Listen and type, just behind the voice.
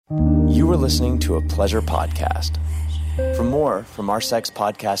You are listening to a Pleasure podcast. For more from our Sex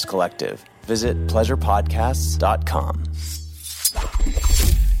Podcast Collective, visit pleasurepodcasts.com.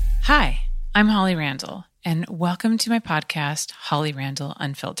 Hi, I'm Holly Randall, and welcome to my podcast, Holly Randall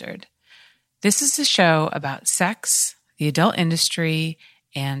Unfiltered. This is a show about sex, the adult industry,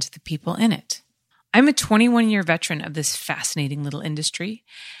 and the people in it. I'm a 21-year veteran of this fascinating little industry,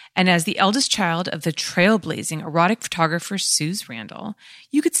 and as the eldest child of the trailblazing erotic photographer Suze Randall,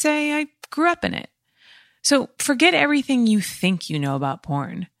 you could say I grew up in it. So forget everything you think you know about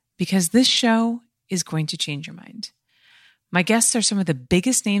porn, because this show is going to change your mind. My guests are some of the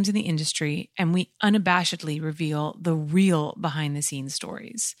biggest names in the industry, and we unabashedly reveal the real behind-the-scenes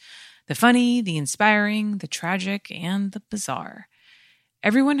stories. The funny, the inspiring, the tragic, and the bizarre.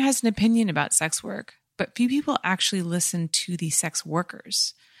 Everyone has an opinion about sex work, but few people actually listen to the sex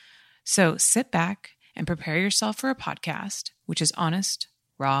workers. So sit back and prepare yourself for a podcast which is honest,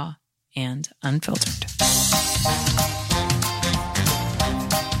 raw, and unfiltered.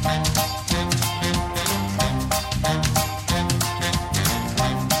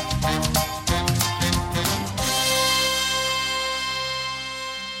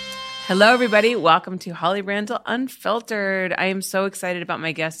 Hello, everybody. Welcome to Holly Randall Unfiltered. I am so excited about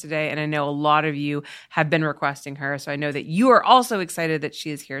my guest today, and I know a lot of you have been requesting her, so I know that you are also excited that she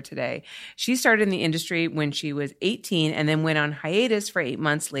is here today. She started in the industry when she was 18 and then went on hiatus for 8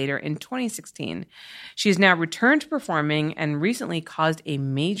 months later in 2016. She has now returned to performing and recently caused a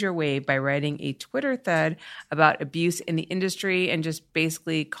major wave by writing a Twitter thread about abuse in the industry and just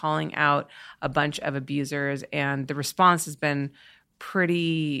basically calling out a bunch of abusers, and the response has been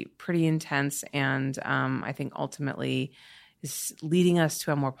pretty intense, and I think ultimately is leading us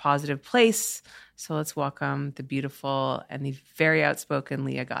to a more positive place. So let's welcome the beautiful and the very outspoken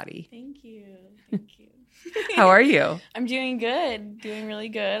Leah Gotti. Thank you. How are you? I'm doing good. Doing really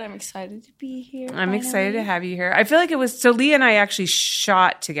good. I'm excited to be here. I'm excited to have you here. I feel like so Leah and I actually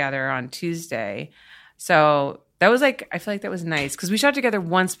shot together on Tuesday. So that was I feel like that was nice because we shot together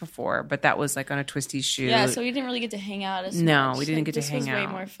once before, but that was on a twisty shoot. Yeah, so we didn't really get to hang out as much. No, we didn't get to hang out. This was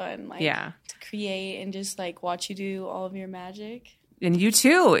way more fun. To create and just watch you do all of your magic. And you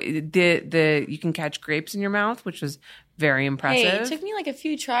too. You can catch grapes in your mouth, which was very impressive. Hey, it took me a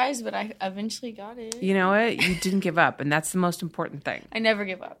few tries, but I eventually got it. You know what? You didn't give up, and that's the most important thing. I never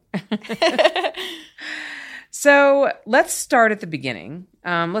give up. So let's start at the beginning.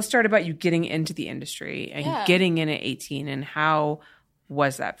 Let's start about you getting into the industry and getting in at 18, and how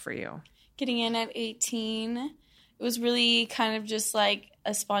was that for you? Getting in at 18, it was really kind of just a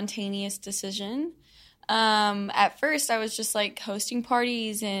spontaneous decision. At first, I was just hosting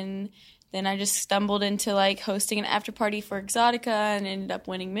parties, and then I just stumbled into hosting an after party for Exotica and ended up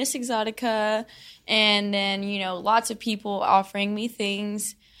winning Miss Exotica. And then, lots of people offering me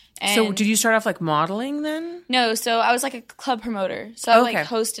things. And so did you start off modeling then? No, so I was a club promoter. So I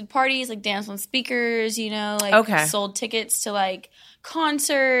hosted parties, danced on speakers, sold tickets to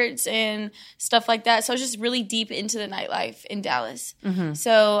concerts and stuff like that. So I was just really deep into the nightlife in Dallas. Mm-hmm.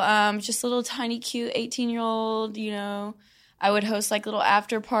 So just a little tiny cute 18-year-old, I would host little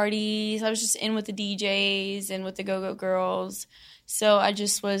after parties. I was just in with the DJs and with the go-go girls. So I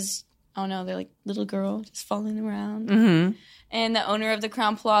just was, I don't know, they're little girl just falling around. Mm-hmm. And the owner of the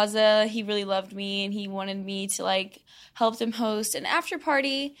Crown Plaza, he really loved me, and he wanted me to, help them host an after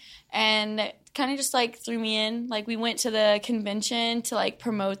party, and kind of just, threw me in. We went to the convention to,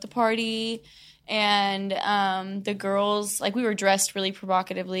 promote the party, and the girls, we were dressed really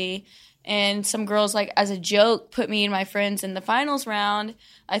provocatively, and some girls, as a joke, put me and my friends in the finals round.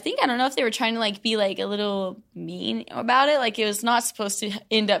 I don't know if they were trying to, be, a little mean about it. It was not supposed to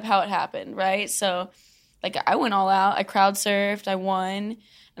end up how it happened, right? So I went all out. I crowd surfed. I won.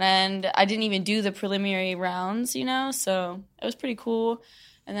 And I didn't even do the preliminary rounds, So it was pretty cool.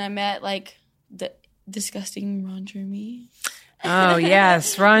 And then I met, the disgusting Ron Jeremy. Oh,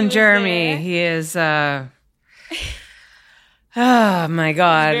 yes. Ron Jeremy. He is, oh, my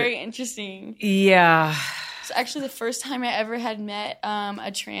God. Very interesting. Yeah. It's actually the first time I ever had met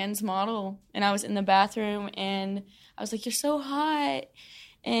a trans model. And I was in the bathroom, and I was like, "You're so hot."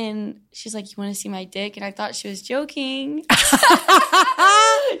 And she's like, "You want to see my dick?" And I thought she was joking. Wasn't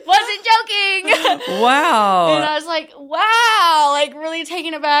joking. Wow. And I was like, wow, really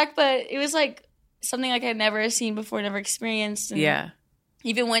taken aback. But it was something I'd never seen before, never experienced. And yeah.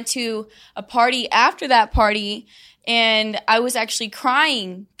 Even went to a party after that party, and I was actually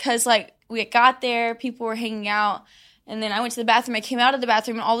crying because we got there, people were hanging out, And then I went to the bathroom. I came out of the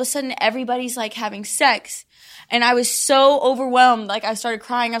bathroom, and all of a sudden, everybody's, like, having sex. And I was so overwhelmed. Like, I started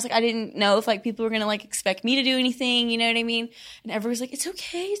crying. I was like, I didn't know if, like, people were going to, like, expect me to do anything. You know what I mean? And everybody was like, it's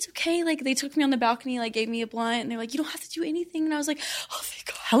okay. It's okay. Like, they took me on the balcony, like, gave me a blunt. And they're like, you don't have to do anything. And I was like, oh, thank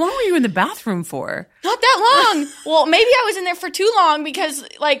God. How long were you in the bathroom for? Not that long. Well, maybe I was in there for too long because,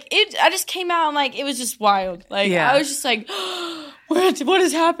 like, I just came out and, like, it was just wild. Like, I was just like, what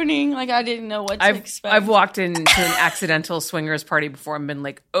is happening? Like, I didn't know what to expect. I've walked into an accidental swingers party before and been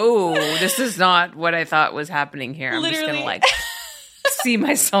like, oh, this is not what I thought was happening here. I'm just going to, like, see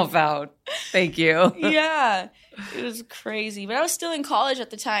myself out. Thank you. Yeah. It was crazy. But I was still in college at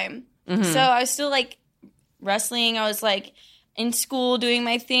the time. Mm-hmm. So I was still, like, wrestling. I was, like, in school doing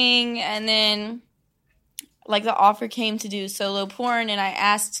my thing. And then, like, the offer came to do solo porn. And I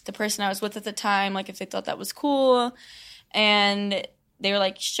asked the person I was with at the time, like, if they thought that was cool. And they were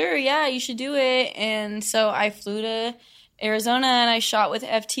like, sure, yeah, you should do it. And so I flew to Arizona and I shot with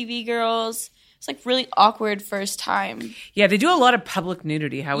FTV girls. It's like really awkward first time. Yeah, they do a lot of public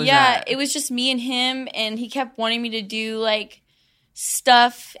nudity. How was that? Yeah, it was just me and him, and he kept wanting me to do like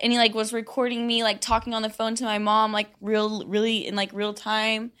stuff, and he like was recording me like talking on the phone to my mom like really in like real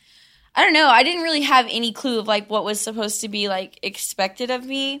time. I don't know. I didn't really have any clue of, like, what was supposed to be, like, expected of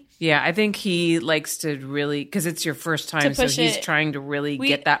me. Yeah, I think he likes to really – because it's your first time, so he's trying to really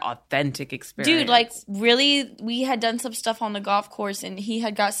get that authentic experience. Dude, like, really, we had done some stuff on the golf course, and he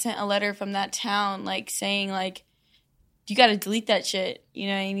had got sent a letter from that town, like, saying, like, you got to delete that shit. You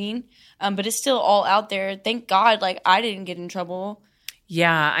know what I mean? But it's still all out there. Thank God, like, I didn't get in trouble.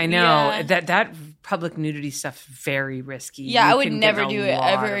 Yeah, I know. Yeah. That public nudity stuff very risky. Yeah, I would never do it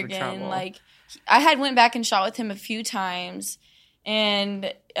ever again. Like, I had went back and shot with him a few times,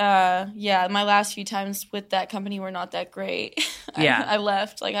 and yeah, my last few times with that company were not that great. Yeah, I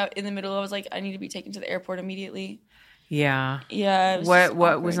left like in the middle. I was like, I need to be taken to the airport immediately. Yeah. Yeah.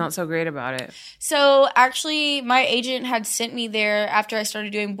 What was not so great about it? So actually, my agent had sent me there after I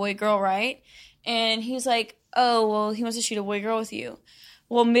started doing boy girl, right? And he was like, oh, well, he wants to shoot a boy girl with you.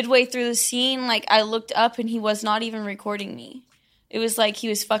 Well, midway through the scene, like, I looked up and he was not even recording me. It was like he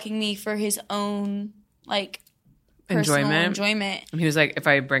was fucking me for his own, like, personal enjoyment. He was like, if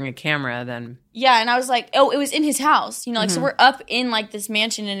I bring a camera, then... Yeah, and I was like, oh, it was in his house. You know, like, so we're up in, like, this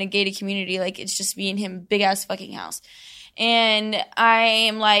mansion in a gated community. Like, it's just me and him, big-ass fucking house. And I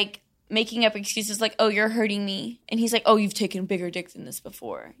am, like, making up excuses like, oh, you're hurting me. And he's like, oh, you've taken bigger dick than this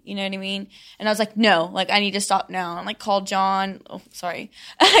before. You know what I mean? And I was like, no, like, I need to stop now. And, like, called John. Oh, sorry.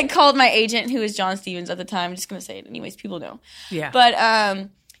 I called my agent, who was John Stevens at the time. I'm just going to say it anyways. People know. Yeah. But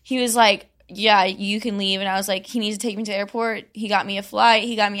he was like, yeah, you can leave. And I was like, he needs to take me to the airport. He got me a flight.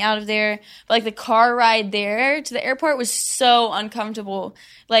 He got me out of there. But, like, the car ride there to the airport was so uncomfortable.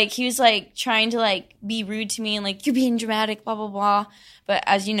 Like, he was, like, trying to, like, be rude to me and, like, you're being dramatic, blah, blah, blah. But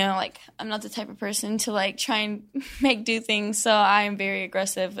as you know, like, I'm not the type of person to, like, try and do things. So I am very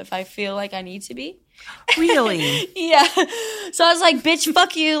aggressive if I feel like I need to be. Really? Yeah. So I was like, bitch,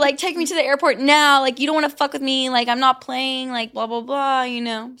 fuck you. Like, take me to the airport now. Like, you don't want to fuck with me. Like, I'm not playing. Like, blah, blah, blah, you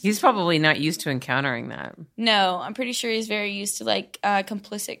know. He's probably not used to encountering that. No, I'm pretty sure he's very used to, like,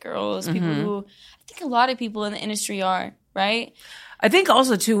 complicit girls. People who, I think a lot of people in the industry are, right? I think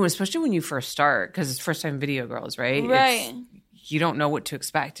also, too, especially when you first start, because it's first-time video girls, right? Right. You don't know what to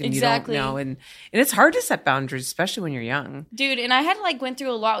expect, and exactly. You don't know, and it's hard to set boundaries, especially when you're young. Dude, and I had like went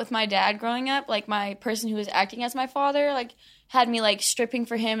through a lot with my dad growing up. Like, my person who was acting as my father, like, had me like stripping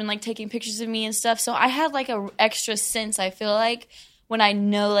for him and like taking pictures of me and stuff. So I had like a extra sense, I feel like, when I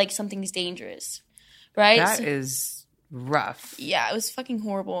know like something's dangerous, right? That is rough. Yeah, it was fucking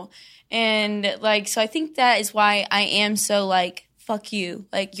horrible, and like, so I think that is why I am so like, fuck you.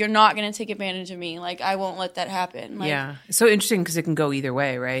 Like, you're not going to take advantage of me. Like, I won't let that happen. Like, yeah. It's so interesting because it can go either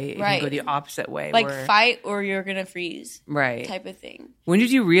way, right? It can go the opposite way. Like, fight or you're going to freeze. Right. Type of thing. When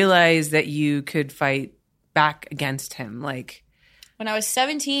did you realize that you could fight back against him? Like, when I was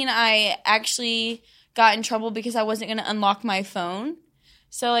 17, I actually got in trouble because I wasn't going to unlock my phone.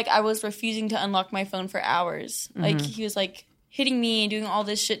 So, like, I was refusing to unlock my phone for hours. Like, he was, like, hitting me and doing all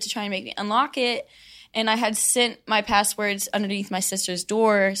this shit to try and make me unlock it. And I had sent my passwords underneath my sister's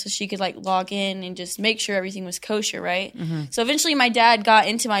door so she could, like, log in and just make sure everything was kosher, right? So eventually my dad got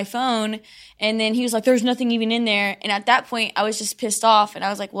into my phone, and then he was like, there's nothing even in there. And at that point, I was just pissed off. And I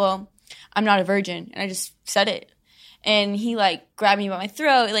was like, well, I'm not a virgin. And I just said it. And he, like, grabbed me by my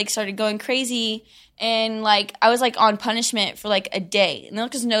throat, like, started going crazy. And, like, I was, like, on punishment for, like, a day. And there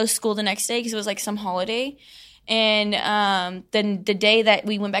was no school the next day because it was, like, some holiday. And then the day that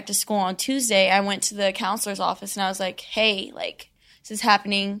we went back to school on Tuesday, I went to the counselor's office and I was like, hey, like, this is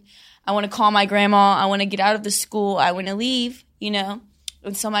happening. I want to call my grandma. I want to get out of the school. I want to leave, you know.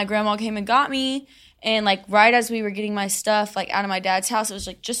 And so my grandma came and got me. And, like, right as we were getting my stuff, like, out of my dad's house, it was,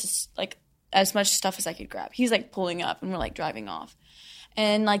 like, just, like, as much stuff as I could grab. He's, like, pulling up, and we're, like, driving off.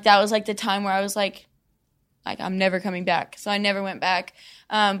 And, like, that was, like, the time where I was, like, I'm never coming back. So I never went back.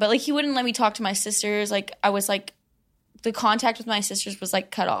 But, like, he wouldn't let me talk to my sisters. Like, I was, like, the contact with my sisters was, like,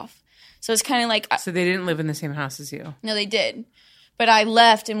 cut off. So it's kind of like... So they didn't live in the same house as you? No, they did. But I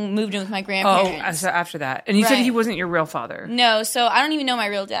left and moved in with my grandparents. Oh, so after that. And you said he wasn't your real father. No, so I don't even know my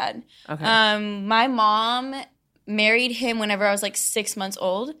real dad. Okay. My mom married him whenever I was, like, 6 months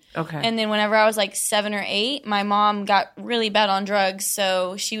old. Okay. And then whenever I was, like, 7 or 8, my mom got really bad on drugs,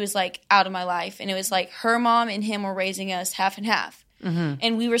 so she was, like, out of my life. And it was, like, her mom and him were raising us half and half. Mm-hmm.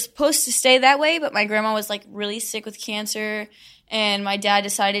 And we were supposed to stay that way, but my grandma was, like, really sick with cancer, and my dad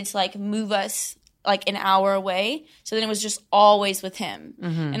decided to, like, move us like an hour away. So then it was just always with him.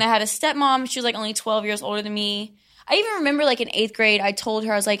 Mm-hmm. And I had a stepmom. She was like only 12 years older than me. I even remember like in 8th grade, I told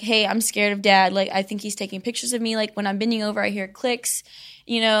her, I was like, hey, I'm scared of dad. Like, I think he's taking pictures of me. Like when I'm bending over, I hear clicks,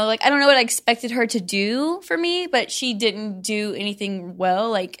 you know, like I don't know what I expected her to do for me, but she didn't do anything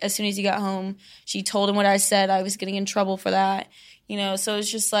well. Like as soon as he got home, she told him what I said. I was getting in trouble for that, you know? So it's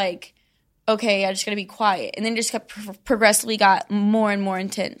just like, okay, I just got to be quiet. And then just kept progressively got more and more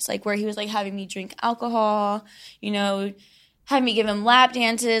intense, like where he was like having me drink alcohol, you know, having me give him lap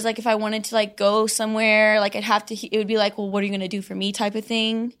dances. Like if I wanted to like go somewhere, like I'd have to, it would be like, well, what are you going to do for me type of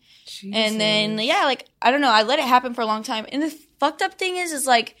thing. Jesus. And then, yeah, like, I don't know. I let it happen for a long time. And the fucked up thing is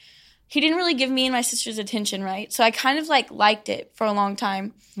like, he didn't really give me and my sisters attention, right? So I kind of like liked it for a long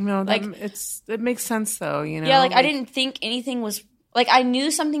time. No, like it makes sense though, you know? Yeah, like I didn't think anything was like, I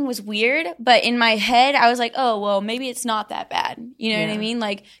knew something was weird, but in my head, I was like, oh, well, maybe it's not that bad. You know what I mean?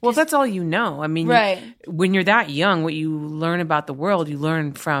 Like, well, that's all you know. I mean, right. When you're that young, what you learn about the world, you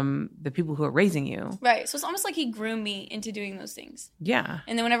learn from the people who are raising you. Right. So it's almost like he groomed me into doing those things. Yeah.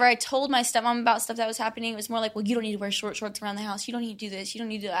 And then whenever I told my stepmom about stuff that was happening, it was more like, well, you don't need to wear short shorts around the house. You don't need to do this. You don't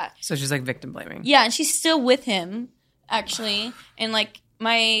need to do that. So she's like victim blaming. Yeah. And she's still with him, actually. And like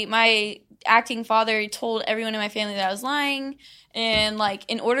my acting father told everyone in my family that I was lying. And, like,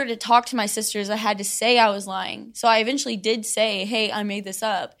 in order to talk to my sisters, I had to say I was lying. So I eventually did say, hey, I made this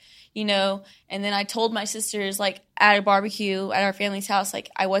up, you know. And then I told my sisters, like, at a barbecue at our family's house,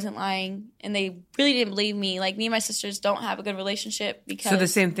 like, I wasn't lying. And they really didn't believe me. Like, me and my sisters don't have a good relationship because... So the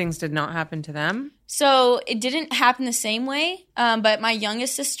same things did not happen to them? So it didn't happen the same way. But my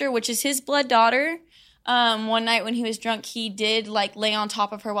youngest sister, which is his blood daughter, one night when he was drunk, he did, like, lay on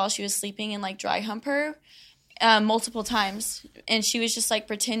top of her while she was sleeping and, like, dry hump her. Multiple times, and she was just like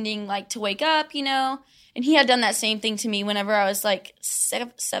pretending like to wake up, you know. And he had done that same thing to me whenever I was like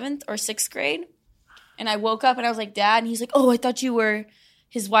 7th or 6th grade, and I woke up and I was like, Dad, and he's like, oh, I thought you were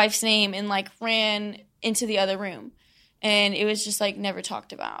his wife's name, and like ran into the other room, and it was just like never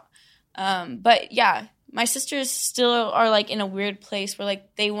talked about. But yeah, my sisters still are like in a weird place where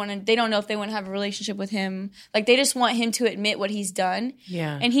like they don't know if they want to have a relationship with him. Like they just want him to admit what he's done.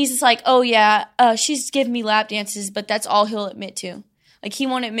 Yeah. And he's just like, oh yeah, she's giving me lap dances, but that's all he'll admit to. Like he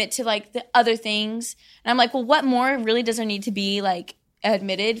won't admit to like the other things. And I'm like, well, what more really does there need to be like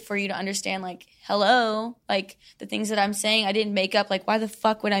admitted for you to understand like, hello, like the things that I'm saying I didn't make up. Like why the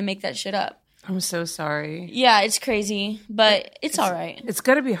fuck would I make that shit up? I'm so sorry. Yeah, it's crazy, but it's all right. It's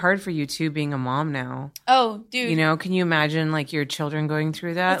got to be hard for you, too, being a mom now. Oh, dude. You know, can you imagine, like, your children going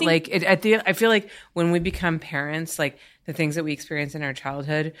through that? I feel like when we become parents, like, the things that we experience in our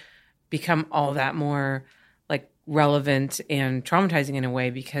childhood become all that more, like, relevant and traumatizing in a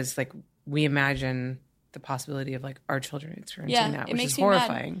way because, like, we imagine the possibility of, like, our children experiencing that, which is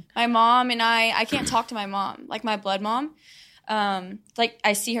horrifying. Mad. My mom and I can't talk to my mom, like, my blood mom. Like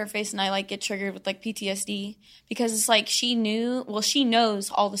I see her face and I like get triggered with like PTSD because it's like she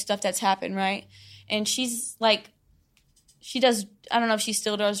knows all the stuff that's happened, right? And she's like, I don't know if she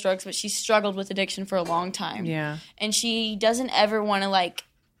still does drugs, but she struggled with addiction for a long time. Yeah. And she doesn't ever want to like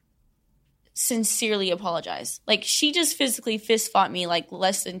sincerely apologize. Like she just physically fist fought me like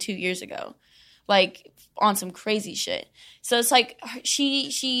less than 2 years ago, like on some crazy shit. So it's like she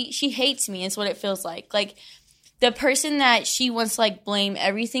hates me. It's what it feels like. Like, the person that she wants to, like, blame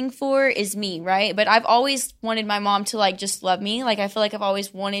everything for is me, right? But I've always wanted my mom to, like, just love me. Like, I feel like I've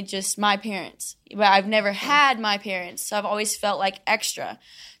always wanted just my parents. But I've never had my parents, so I've always felt, like, extra.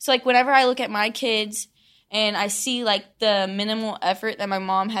 So, like, whenever I look at my kids and I see, like, the minimal effort that my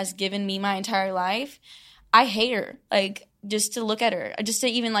mom has given me my entire life, I hate her. Like, just to look at her. Just to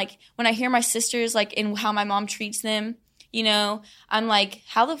even, like, when I hear my sisters, like, in how my mom treats them, you know, I'm like,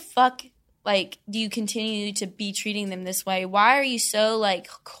 how the fuck like, do you continue to be treating them this way? Why are you so, like,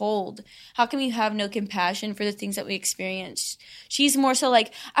 cold? How come you have no compassion for the things that we experience? She's more so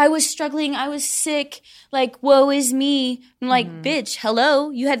like, I was struggling, I was sick, like, woe is me. I'm like, bitch,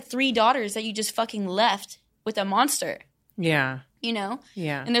 hello? You had 3 daughters that you just fucking left with a monster. Yeah. You know?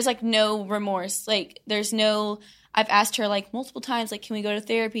 Yeah. And there's, like, no remorse. Like, there's no... I've asked her, like, multiple times, like, can we go to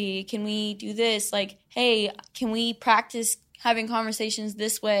therapy? Can we do this? Like, hey, can we practice having conversations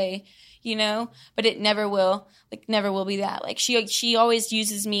this way? You know? But it never will. Like, never will be that. Like, she always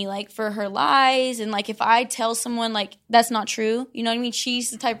uses me, like, for her lies. And, like, if I tell someone, like, that's not true, you know what I mean? She's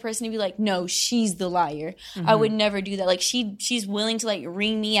the type of person to be like, no, she's the liar. I would never do that. Like, she's willing to, like,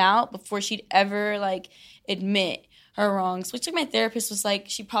 ring me out before she'd ever, like, admit her wrongs. Which, like, my therapist was like,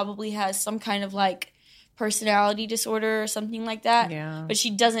 she probably has some kind of, like, personality disorder or something like that. Yeah. But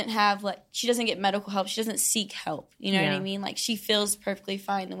she doesn't have, like, she doesn't get medical help. She doesn't seek help. You know what I mean? Like, she feels perfectly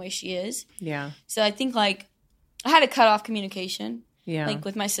fine the way she is. Yeah. So I think, like, I had to cut off communication. Yeah. Like,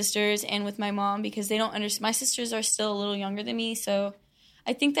 with my sisters and with my mom because they don't understand. My sisters are still a little younger than me. So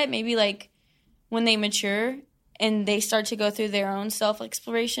I think that maybe, like, when they mature and they start to go through their own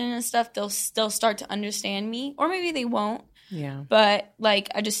self-exploration and stuff, they'll start to understand me. Or maybe they won't. Yeah. But, like,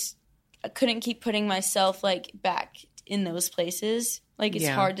 I couldn't keep putting myself, like, back in those places. Like, it's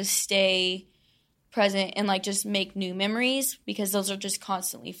hard to stay present and, like, just make new memories because those are just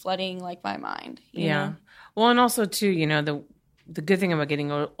constantly flooding, like, my mind. You know? Well, and also, too, you know, the good thing about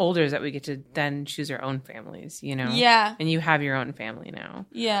getting older is that we get to then choose our own families, you know? Yeah. And you have your own family now.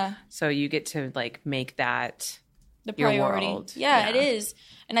 Yeah. So you get to, like, make that the priority. Your world. Yeah, it is.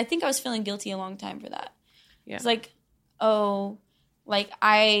 And I think I was feeling guilty a long time for that. Yeah. It's like, oh... Like,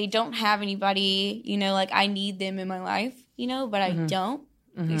 I don't have anybody, you know, like, I need them in my life, you know, but I don't.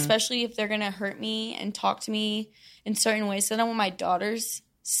 Especially if they're going to hurt me and talk to me in certain ways. So I don't want my daughters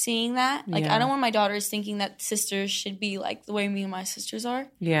seeing that. Like, I don't want my daughters thinking that sisters should be, like, the way me and my sisters are.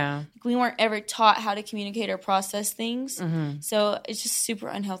 Yeah. Like, we weren't ever taught how to communicate or process things. So it's just super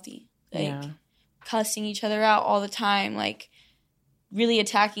unhealthy. Like, cussing each other out all the time. Like, really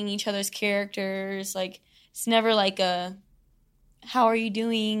attacking each other's characters. Like, it's never, like, a... how are you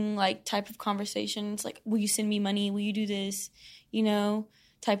doing, like, type of conversation. It's like, will you send me money? Will you do this? You know,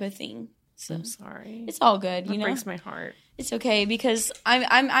 type of thing. So I'm sorry. It's all good, you know? It breaks my heart. It's okay because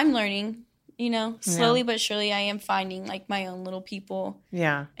I'm learning, you know? Slowly but surely I am finding, like, my own little people.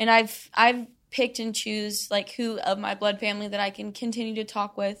 Yeah. And I've picked and choose, like, who of my blood family that I can continue to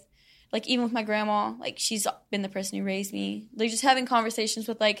talk with. Like, even with my grandma, like, she's been the person who raised me. Like, just having conversations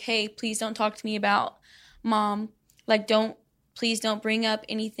with, like, hey, please don't talk to me about Mom. Like, please don't bring up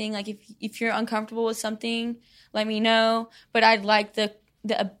anything. Like, if you're uncomfortable with something, let me know. But I'd like the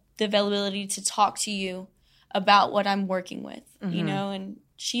availability to talk to you about what I'm working with, you know? And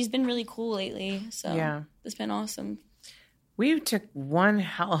she's been really cool lately. So it's been awesome. We took one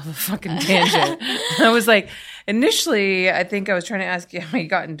hell of a fucking tangent. I was like, initially, I think I was trying to ask you how you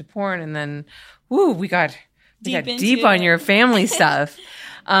got into porn. And then, we got deep on your family stuff.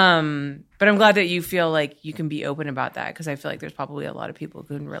 But I'm glad that you feel like you can be open about that because I feel like there's probably a lot of people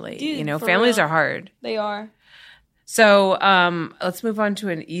who can relate. Dude, you know, families are hard. They are. So let's move on to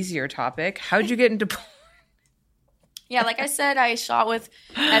an easier topic. How'd you get into porn? Yeah, like I said, I shot with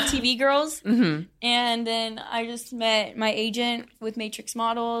FTV girls. And then I just met my agent with Matrix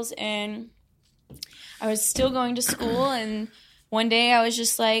Models. And I was still going to school. And one day I was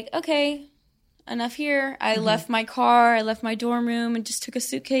just like, okay, enough here. I left my car, I left my dorm room, and just took a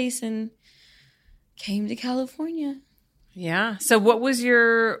suitcase and came to California. Yeah. So what was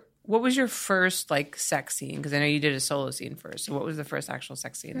your first, like, sex scene? Because I know you did a solo scene first. So what was the first actual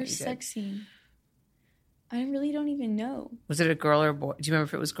sex scene that you did? First sex scene. I really don't even know. Was it a girl or boy? Do you remember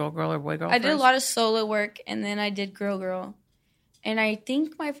if it was girl or boy I did a lot of solo work, and then I did girl. And I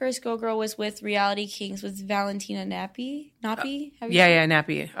think my first girl was with Reality Kings with Valentina Nappy. Nappy? Yeah,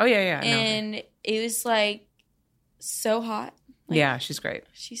 Nappy. Oh, yeah. And it was, like, so hot. Like, yeah, she's great.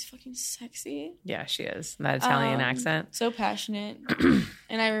 She's fucking sexy. Yeah, she is. That Italian accent. So passionate.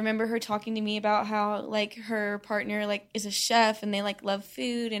 And I remember her talking to me about how, like, her partner, like, is a chef and they, like, love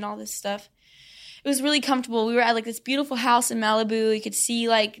food and all this stuff. It was really comfortable. We were at, like, this beautiful house in Malibu. You could see,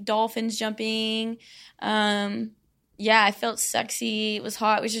 like, dolphins jumping. Yeah, I felt sexy. It was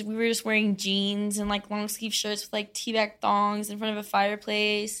hot. We were just wearing jeans and, like, long sleeve shirts with, like, teabag thongs in front of a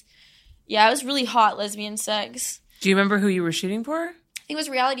fireplace. Yeah, it was really hot lesbian sex. Do you remember who you were shooting for? I think it was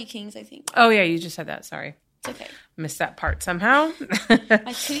Reality Kings, I think. Oh, yeah, you just said that. Sorry. It's okay. Missed that part somehow. My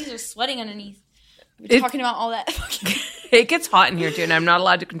titties are sweating underneath. We're talking about all that. It gets hot in here, too, and I'm not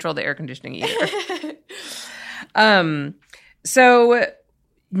allowed to control the air conditioning either. So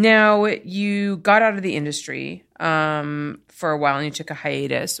Now, you got out of the industry for a while and you took a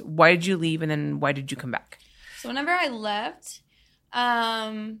hiatus. Why did you leave and then why did you come back? So whenever I left,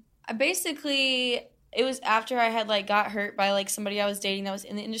 I basically, it was after I had like got hurt by like somebody I was dating that was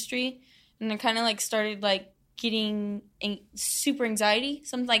in the industry. And I kind of like started like getting super anxiety,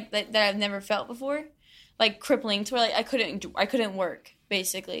 something like that I've never felt before. Like crippling to where like I couldn't work.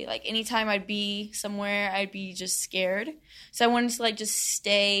 Basically, like anytime I'd be somewhere, I'd be just scared. So I wanted to like just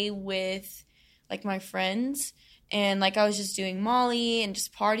stay with like my friends, and like I was just doing Molly and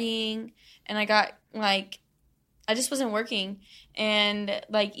just partying, and I got like I just wasn't working, and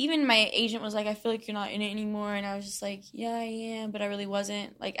like even my agent was like, I feel like you're not in it anymore, and I was just like, yeah, I am, but I really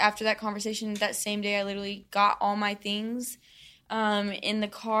wasn't. Like after that conversation, that same day, I literally got all my things in the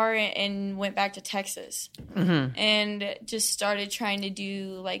car and went back to Texas and just started trying to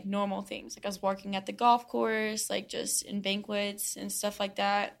do like normal things. Like I was working at the golf course, like just in banquets and stuff like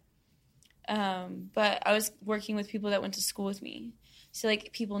that. But I was working with people that went to school with me. So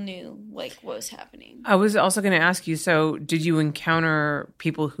like people knew like what was happening. I was also going to ask you, so did you encounter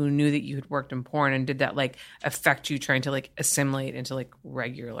people who knew that you had worked in porn, and did that like affect you trying to like assimilate into like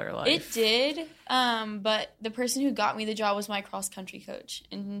regular life? It did. But the person who got me the job was my cross country coach,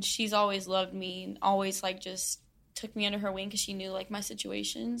 and she's always loved me and always like just took me under her wing because she knew like my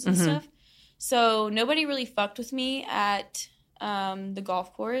situations and stuff. So nobody really fucked with me at the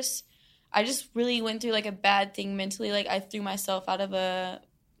golf course. I just really went through, like, a bad thing mentally. Like, I threw myself out of a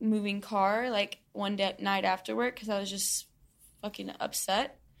moving car, like, one night after work because I was just fucking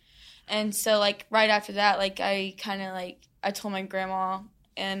upset. And so, like, right after that, like, I kind of, like, I told my grandma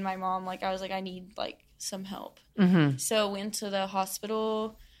and my mom, like, I was like, I need, like, some help. So I went to the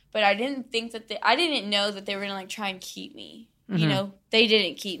hospital, but I didn't think that I didn't know that they were going to, like, try and keep me. You know, they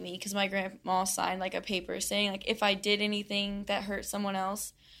didn't keep me because my grandma signed, like, a paper saying, like, if I did anything that hurt someone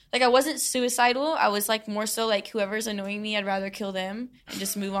else, like, I wasn't suicidal. I was, like, more so, like, whoever's annoying me, I'd rather kill them and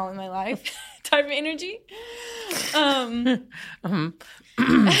just move on with my life type of energy.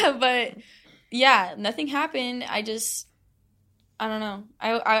 But, yeah, nothing happened. I don't know.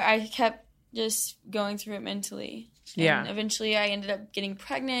 I kept just going through it mentally. And eventually I ended up getting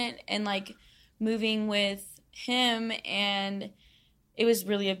pregnant and, like, moving with him, and it was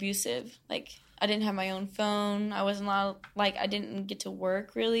really abusive. Like, I didn't have my own phone. I wasn't allowed, like, I didn't get to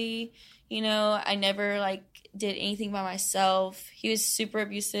work really, you know. I never, like, did anything by myself. He was super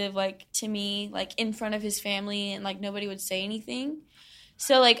abusive, like, to me, like, in front of his family, and, like, nobody would say anything.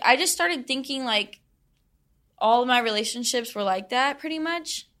 So, like, I just started thinking, like, all of my relationships were like that pretty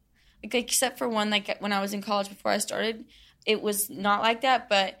much. Like, except for one, like, when I was in college before I started, it was not like that,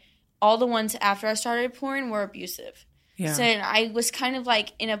 but all the ones after I started porn were abusive. Yeah. So I was kind of,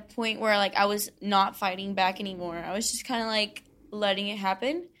 like, in a point where, like, I was not fighting back anymore. I was just kind of, like, letting it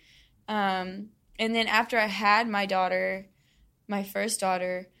happen. And then after I had my daughter, my first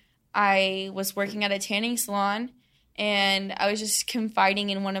daughter, I was working at a tanning salon, and I was just confiding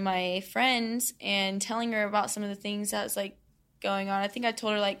in one of my friends and telling her about some of the things that was, like, going on. I think I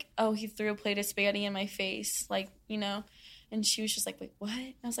told her, like, oh, he threw a plate of spaghetti in my face, like, you know. And she was just like, wait, what?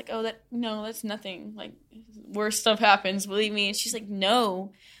 And I was like, oh, that's nothing. Like, worse stuff happens, believe me. And she's like,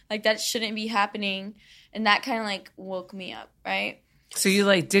 no, like, that shouldn't be happening. And that kind of, like, woke me up, right? So you,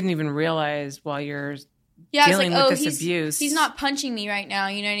 like, didn't even realize while you're dealing with this abuse. He's not punching me right now,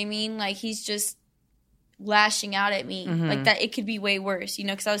 you know what I mean? Like, he's just lashing out at me. Like, that it could be way worse, you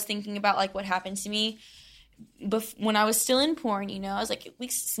know, because I was thinking about, like, what happened to me when I was still in porn, you know. I was like, at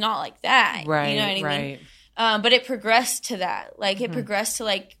least it's not like that, right? You know what I mean? Right. But it progressed to that. Like, it progressed to,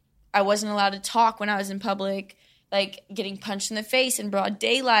 like, I wasn't allowed to talk when I was in public, like, getting punched in the face in broad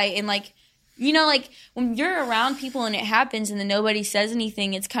daylight. And, like, you know, like, when you're around people and it happens and then nobody says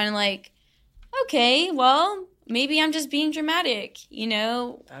anything, it's kind of like, okay, well, maybe I'm just being dramatic, you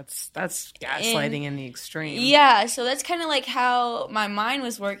know? That's gaslighting in the extreme. Yeah, so that's kind of, like, how my mind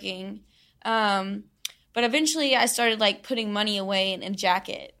was working. But eventually I started, like, putting money away in a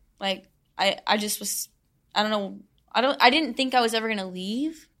jacket. Like, I just was... I don't know. I didn't think I was ever going to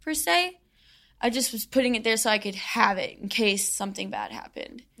leave, per se. I just was putting it there so I could have it in case something bad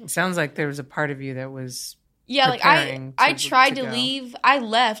happened. It sounds like there was a part of you that was like, I tried to leave. I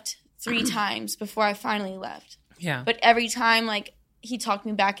left 3 times before I finally left. Yeah. But every time, like, he talked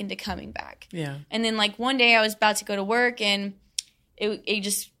me back into coming back. Yeah. And then, like, one day I was about to go to work, and it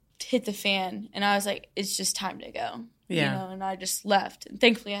just hit the fan. And I was like, it's just time to go. Yeah. You know, and I just left. And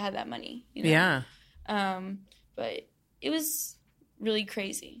thankfully I had that money. You know? Yeah. But it was really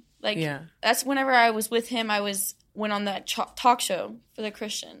crazy. Like, that's whenever I was with him, went on that talk show for the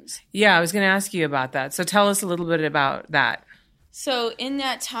Christians. Yeah, I was going to ask you about that. So tell us a little bit about that. So in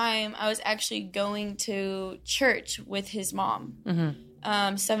that time, I was actually going to church with his mom,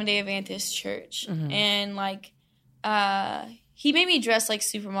 Seventh-day Adventist church. And, like, he made me dress, like,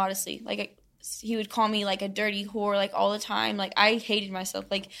 super modestly. Like, he would call me, like, a dirty whore, like, all the time. Like, I hated myself.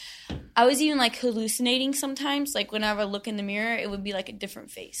 Like, I was even, like, hallucinating sometimes. Like, whenever I look in the mirror, it would be, like, a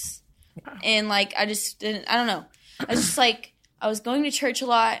different face. Wow. And, like, I just didn't, I don't know. I was just, like, I was going to church a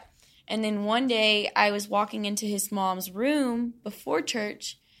lot. And then one day I was walking into his mom's room before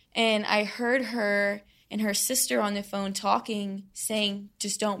church, and I heard her and her sister on the phone talking, saying,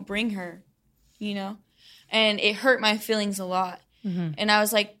 just don't bring her, you know? And it hurt my feelings a lot. And I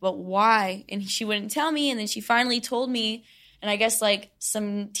was like, but why? And she wouldn't tell me. And then she finally told me. And I guess, like,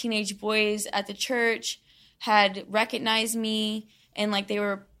 some teenage boys at the church had recognized me, and, like, they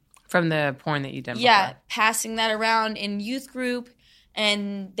were... From the porn that you'd done before. Yeah, passing that around in youth group.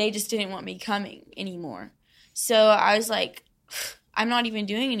 And they just didn't want me coming anymore. So I was like, I'm not even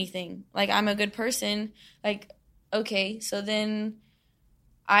doing anything. Like, I'm a good person. Like, okay. So then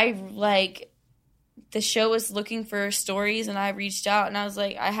the show was looking for stories, and I reached out, and I was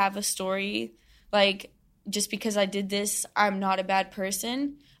like, I have a story. Like, just because I did this, I'm not a bad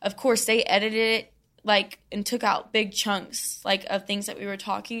person. Of course, they edited it, like, and took out big chunks, like, of things that we were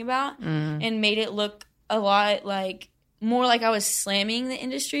talking about and made it look a lot, like, more like I was slamming the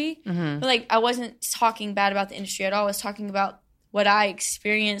industry. But, like, I wasn't talking bad about the industry at all. I was talking about what I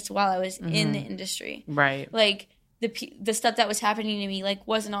experienced while I was in the industry. Right. Like, the stuff that was happening to me, like,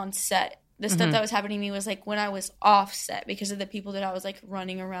 wasn't on set. The stuff that was happening to me was, like, when I was off set because of the people that I was, like,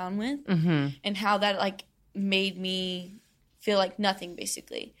 running around with. And how that, like, made me feel like nothing,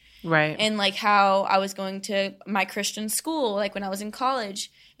 basically. Right. And, like, how I was going to my Christian school, like, when I was in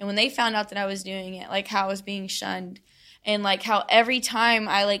college. And when they found out that I was doing it, like, how I was being shunned. And, like, how every time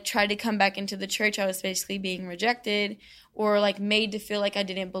I, like, tried to come back into the church, I was basically being rejected or, like, made to feel like I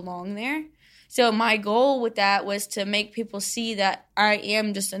didn't belong there. So my goal with that was to make people see that I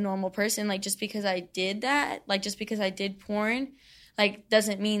am just a normal person. Like, just because I did that, like, just because I did porn, like,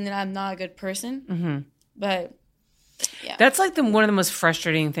 doesn't mean that I'm not a good person. But, yeah. That's, like, one of the most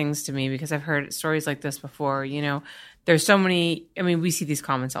frustrating things to me, because I've heard stories like this before, you know. There's so many, I mean, we see these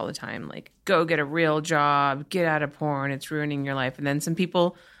comments all the time, like, go get a real job, get out of porn, it's ruining your life. And then some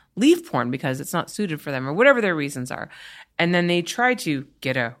people leave porn because it's not suited for them or whatever their reasons are. And then they try to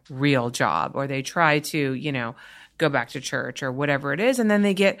get a real job, or they try to, you know, go back to church or whatever it is. And then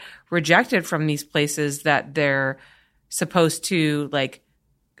they get rejected from these places that they're supposed to, like,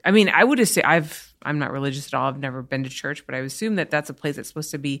 I mean, I would just say I'm not religious at all. I've never been to church, but I assume that that's a place that's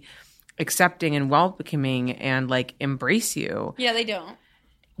supposed to be accepting and welcoming and, like, embrace you. Yeah, they don't.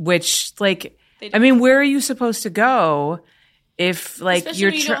 Which, like, I mean, where are you supposed to go if, like, especially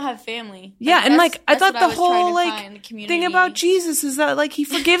when you don't have family? Yeah, like, and, like, I thought the whole, like, thing about Jesus is that, like, he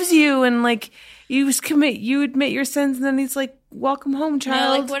forgives you and, like, you admit your sins, and then he's like, welcome home,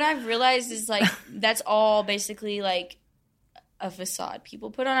 child. No, like, what I've realized is, like, that's all basically, like, a facade people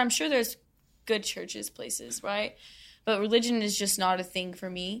put on. I'm sure there's good churches, places, right? But religion is just not a thing for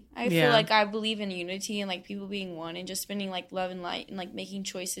me. I feel like I believe in unity and, like, people being one and just spending, like, love and light and, like, making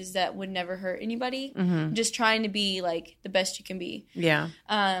choices that would never hurt anybody. Just trying to be, like, the best you can be. Yeah.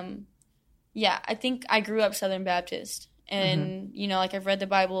 Yeah, I think I grew up Southern Baptist. And, you know, like, I've read the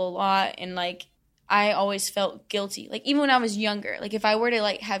Bible a lot. And, like, I always felt guilty. Like, even when I was younger, like, if I were to,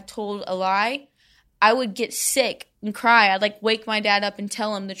 like, have told a lie, I would get sick and cry. I'd, like, wake my dad up and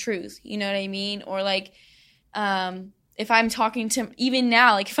tell him the truth. You know what I mean? Or, like... if I'm talking to, even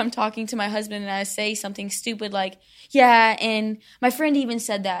now, like, if I'm talking to my husband and I say something stupid like, yeah, and my friend even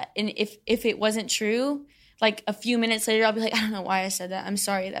said that, and if it wasn't true, like, a few minutes later, I'll be like, I don't know why I said that. I'm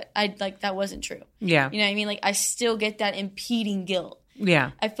sorry that wasn't true. Yeah. You know what I mean? Like, I still get that impeding guilt.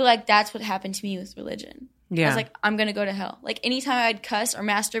 Yeah. I feel like that's what happened to me with religion. Yeah. I was like, I'm going to go to hell. Like, anytime I'd cuss or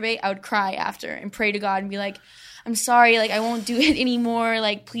masturbate, I would cry after and pray to God and be like, I'm sorry, like, I won't do it anymore.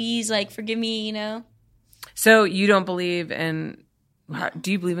 Like, please, like, forgive me, you know? So you don't believe in –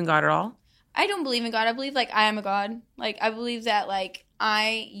 do you believe in God at all? I don't believe in God. I believe, like, I am a God. Like, I believe that, like,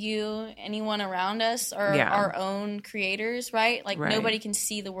 you, anyone around us are our own creators, right? Like, nobody can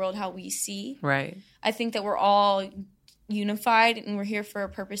see the world how we see. Right. I think that we're all unified and we're here for a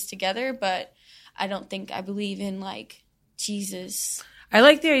purpose together, but I don't think I believe in, like, Jesus. I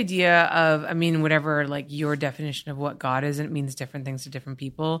like the idea of, I mean, whatever, like, your definition of what God is, and it means different things to different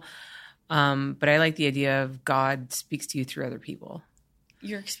people. But I like the idea of God speaks to you through other people.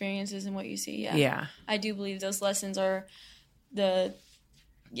 Your experiences and what you see, yeah. Yeah. I do believe those lessons are that's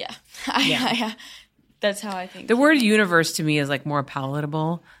how I think. The word universe to me is, like, more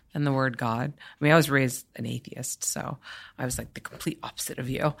palatable than the word God. I mean, I was raised an atheist, so I was like the complete opposite of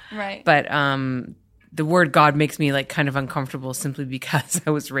you. Right. But the word God makes me like kind of uncomfortable simply because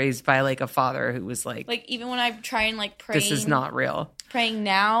I was raised by like a father who was like even when I try and like pray, this is not real. Praying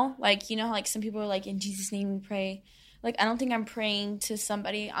now, like, you know, like some people are like, in Jesus' name we pray. Like, I don't think I'm praying to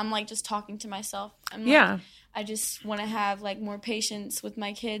somebody. I'm like just talking to myself. I'm like, I just want to have like more patience with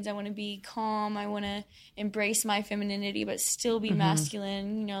my kids. I want to be calm. I want to embrace my femininity, but still be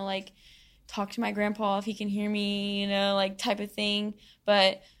masculine, you know, like talk to my grandpa if he can hear me, you know, like type of thing.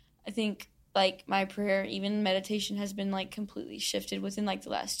 But I think like my prayer, even meditation, has been like completely shifted within like the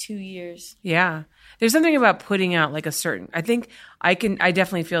last 2 years. Yeah. There's something about putting out like a certain, I think I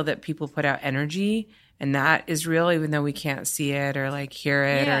definitely feel that people put out energy, and that is real, even though we can't see it or like hear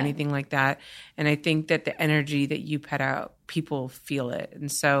it or anything like that. And I think that the energy that you put out, people feel it.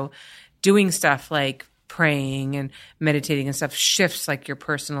 And so doing stuff like praying and meditating and stuff shifts like your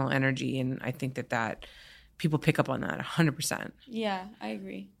personal energy. And I think that people pick up on that 100%. Yeah, I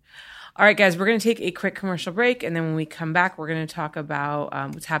agree. All right, guys, we're going to take a quick commercial break. And then when we come back, we're going to talk about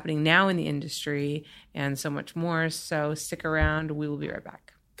what's happening now in the industry and so much more. So stick around. We will be right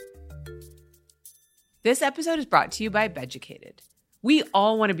back. This episode is brought to you by Beducated. We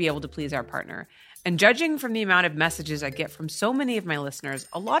all want to be able to please our partner. And judging from the amount of messages I get from so many of my listeners,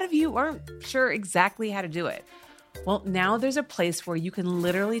 a lot of you aren't sure exactly how to do it. Well, now there's a place where you can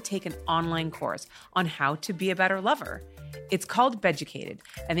literally take an online course on how to be a better lover. It's called Beducated,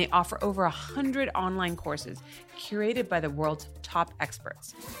 and they offer over 100 online courses curated by the world's top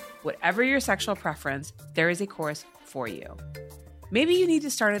experts. Whatever your sexual preference, there is a course for you. Maybe you need to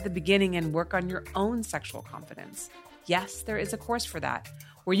start at the beginning and work on your own sexual confidence. Yes, there is a course for that,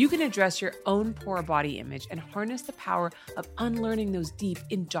 where you can address your own poor body image and harness the power of unlearning those deep,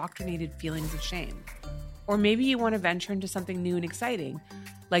 indoctrinated feelings of shame. Or maybe you want to venture into something new and exciting,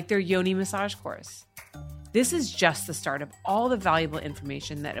 like their yoni massage course. This is just the start of all the valuable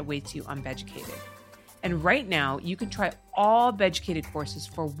information that awaits you on Beducated. And right now, you can try all Beducated courses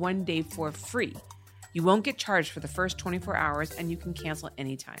for 1 day for free. You won't get charged for the first 24 hours, and you can cancel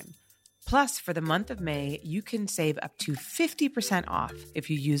anytime. Plus, for the month of May, you can save up to 50% off if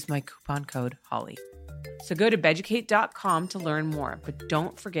you use my coupon code HOLLY. So go to Beducate.com to learn more, but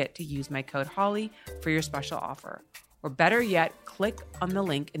don't forget to use my code HOLLY for your special offer. Or better yet, click on the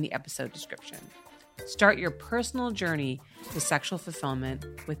link in the episode description. Start your personal journey to sexual fulfillment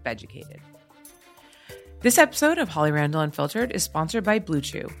with Beducated. This episode of Holly Randall Unfiltered is sponsored by Blue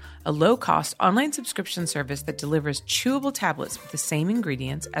Chew, a low-cost online subscription service that delivers chewable tablets with the same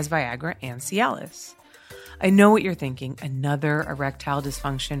ingredients as Viagra and Cialis. I know what you're thinking, another erectile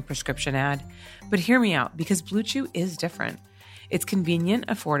dysfunction prescription ad. But hear me out, because Blue Chew is different. It's convenient,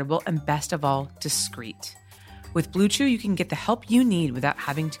 affordable, and best of all, discreet. With Blue Chew, you can get the help you need without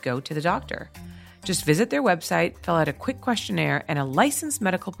having to go to the doctor. Just visit their website, fill out a quick questionnaire, and a licensed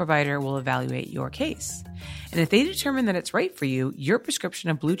medical provider will evaluate your case. And if they determine that it's right for you, your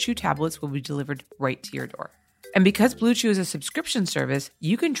prescription of Blue Chew tablets will be delivered right to your door. And because Blue Chew is a subscription service,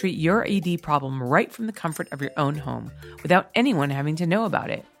 you can treat your ED problem right from the comfort of your own home without anyone having to know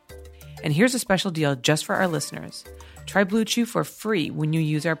about it. And here's a special deal just for our listeners. Try Blue Chew for free when you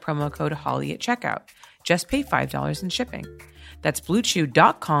use our promo code HOLLY at checkout. Just pay $5 in shipping. That's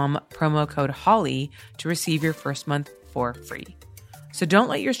BlueChew.com, promo code HOLLY, to receive your first month for free. So don't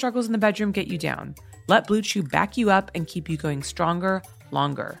let your struggles in the bedroom get you down. Let Blue Chew back you up and keep you going stronger,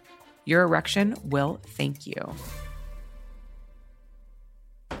 longer. Your erection will thank you.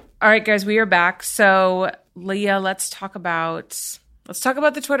 All right, guys, we are back. So, Leah, let's talk about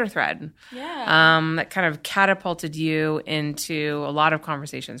the Twitter thread. Yeah. That kind of catapulted you into a lot of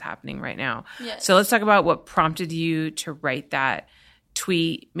conversations happening right now. Yes. So let's talk about what prompted you to write that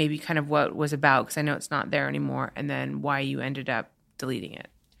tweet, maybe kind of what it was about, because I know it's not there anymore, and then why you ended up deleting it.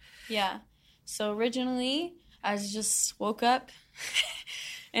 Yeah. So originally, I just woke up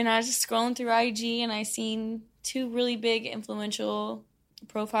and I was just scrolling through IG, and I seen two really big influential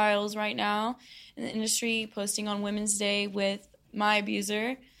profiles right now in the industry posting on Women's Day with my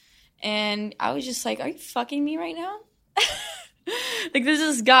abuser, and I was just like, are you fucking me right now? Like, this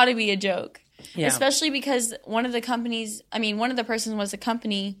has got to be a joke. Yeah. Especially because one of the persons was a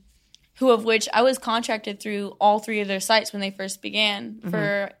company of which I was contracted through all three of their sites when they first began,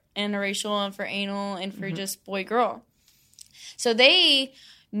 for interracial and for anal and for just boy-girl. So they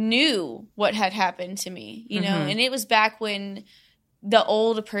knew what had happened to me, you know, and it was back when the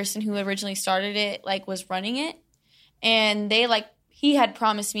old person who originally started it, like, was running it. And he had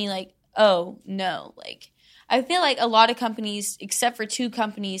promised me, like, oh, no. Like, I feel like a lot of companies, except for two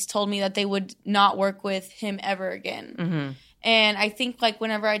companies, told me that they would not work with him ever again. And I think, like,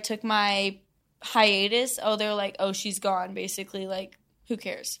 whenever I took my hiatus, they're like, oh, she's gone, basically. Like, who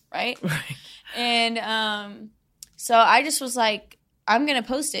cares, right? Right. And so I just was like, I'm going to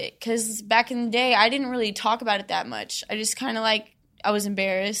post it. Because back in the day, I didn't really talk about it that much. I just kind of, like, I was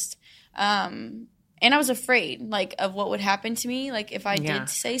embarrassed. And I was afraid, like, of what would happen to me, like, if I did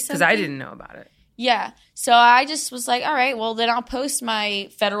say something. Because I didn't know about it. Yeah. So I just was like, all right, well, then I'll post my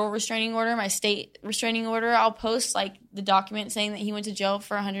federal restraining order, my state restraining order. I'll post, like, the document saying that he went to jail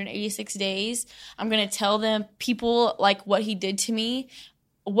for 186 days. I'm going to tell them, people, like, what he did to me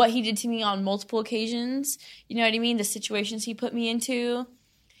on multiple occasions. You know what I mean? The situations he put me into.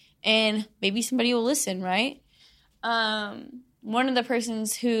 And maybe somebody will listen, right? One of the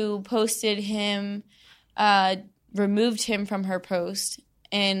persons who posted him removed him from her post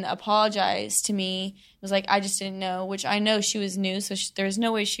and apologized to me. It was like, I just didn't know, which I know she was new, so there's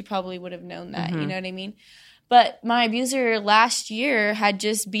no way she probably would have known that. You know what I mean? But my abuser last year had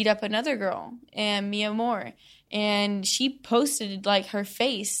just beat up another girl, and Mia Moore, and she posted, like, her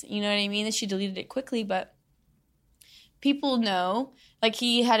face. You know what I mean? That she deleted it quickly, but people know. Like,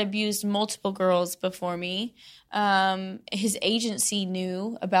 he had abused multiple girls before me. His agency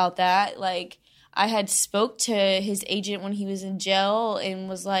knew about that. Like, I had spoke to his agent when he was in jail and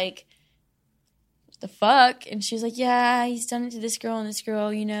was like, what the fuck? And she was like, yeah, he's done it to this girl and this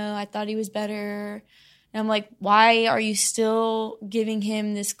girl, you know, I thought he was better. And I'm like, why are you still giving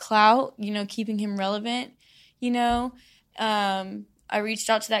him this clout, you know, keeping him relevant, you know? I reached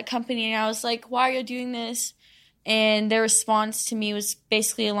out to that company and I was like, why are you doing this? And their response to me was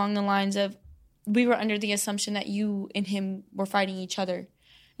basically along the lines of, we were under the assumption that you and him were fighting each other.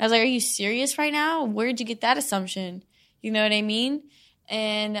 And I was like, are you serious right now? Where'd you get that assumption? You know what I mean?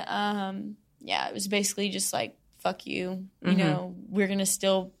 And, it was basically just like, fuck you. You know, we're going to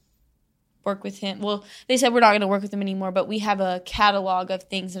still work with him. Well, they said we're not going to work with him anymore, but we have a catalog of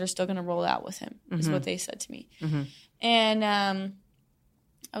things that are still going to roll out with him, is what they said to me. And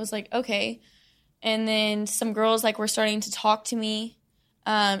I was like, okay. And then some girls, like, were starting to talk to me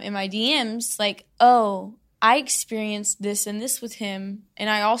in my DMs, like, oh, I experienced this and this with him, and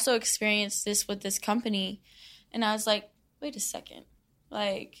I also experienced this with this company. And I was like, wait a second.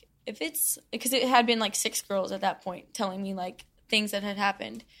 Like, if it's – because it had been, like, 6 girls at that point telling me, like, things that had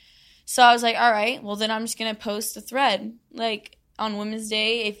happened. So I was like, all right, well, then I'm just going to post a thread. Like, on Women's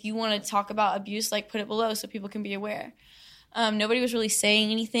Day, if you want to talk about abuse, like, put it below so people can be aware. Nobody was really saying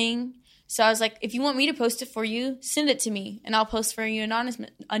anything. So I was like, if you want me to post it for you, send it to me, and I'll post for you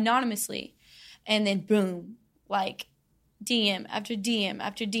anonymously. And then, boom, like, DM after DM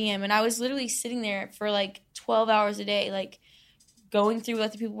after DM. And I was literally sitting there for, like, 12 hours a day, like, going through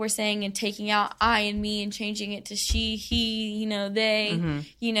what the people were saying and taking out I and me and changing it to she, he, you know, they,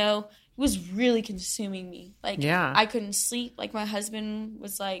 you know. It was really consuming me. Like, I couldn't sleep. Like, my husband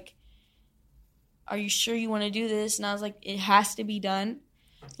was like, are you sure you want to do this? And I was like, it has to be done.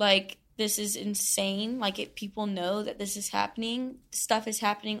 Like, this is insane. Like, people know that this is happening. Stuff is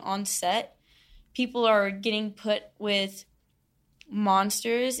happening on set. People are getting put with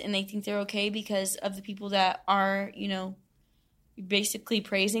monsters, and they think they're okay because of the people that are, you know, basically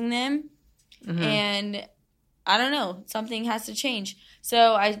praising them. And I don't know. Something has to change.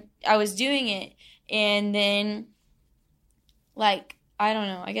 So I was doing it, and then, like, I don't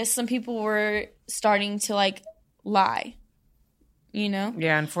know. I guess some people were starting to, like, lie. You know?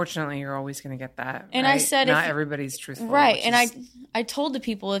 Yeah, unfortunately, you're always going to get that. And right? I said, not everybody's truthful. Right. And I told the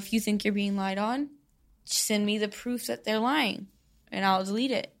people, if you think you're being lied on, send me the proof that they're lying, and I'll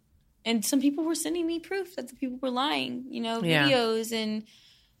delete it. And some people were sending me proof that the people were lying, you know, videos and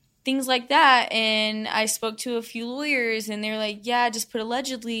things like that. And I spoke to a few lawyers, and they're like, yeah, just put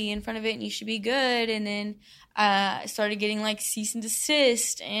allegedly in front of it and you should be good. And then I started getting, like, cease and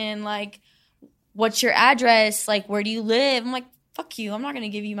desist and, like, what's your address? Like, where do you live? I'm like, fuck you. I'm not going to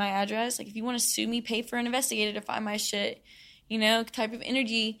give you my address. Like, if you want to sue me, pay for an investigator to find my shit, you know, type of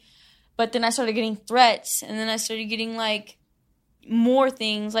energy. But then I started getting threats, and then I started getting, like, more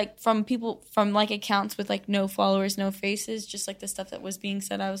things, like, from people, from, like, accounts with, like, no followers, no faces, just, like, the stuff that was being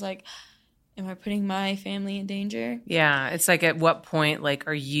said. I was like, am I putting my family in danger? Yeah. It's like, at what point, like,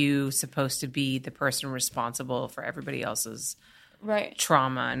 are you supposed to be the person responsible for everybody else's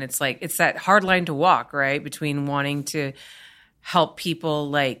trauma? And it's like, it's that hard line to walk, right, between wanting to help people,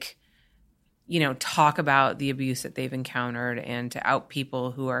 like, you know, talk about the abuse that they've encountered and to out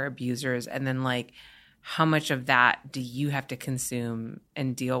people who are abusers, and then, like, how much of that do you have to consume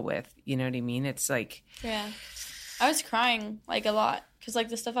and deal with? You know what I mean? It's like... Yeah. I was crying, like, a lot. Because, like,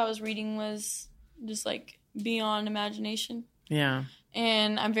 the stuff I was reading was just, like, beyond imagination. Yeah.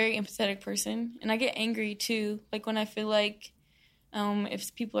 And I'm a very empathetic person. And I get angry, too. Like, when I feel like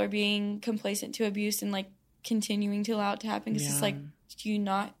if people are being complacent to abuse and, like, continuing to allow it to happen. Because it's like, do you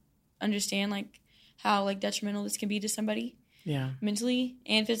not understand, like, how, like, detrimental this can be to somebody? Yeah. Mentally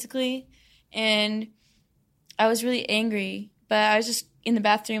and physically. And I was really angry. But I was just in the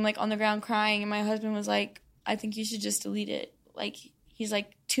bathroom, like, on the ground crying. And my husband was like, I think you should just delete it. Like, he's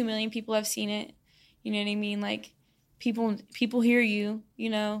like, 2 million people have seen it. You know what I mean? Like, people hear you, you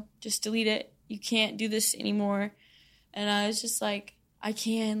know, just delete it. You can't do this anymore. And I was just like, I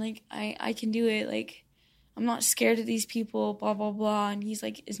can. Like, I can do it. Like, I'm not scared of these people, blah, blah, blah. And he's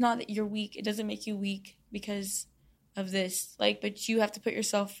like, it's not that you're weak. It doesn't make you weak because of this. Like, but you have to put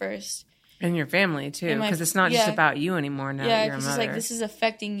yourself first. And your family, too, because it's not just about you anymore now that you're a mother. Yeah, because like, this is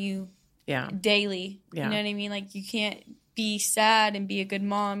affecting you daily. Yeah. You know what I mean? Like, you can't be sad and be a good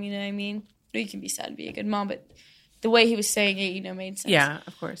mom, you know what I mean? Or you can be sad and be a good mom, but the way he was saying it, you know, made sense. Yeah,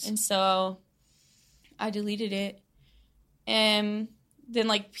 of course. And so I deleted it. And then,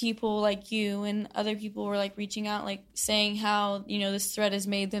 like, people like you and other people were, like, reaching out, like, saying how, you know, this thread has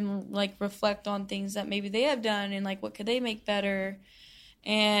made them, like, reflect on things that maybe they have done and, like, what could they make better.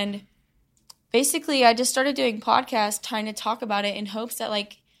 And basically, I just started doing podcasts trying to talk about it in hopes that,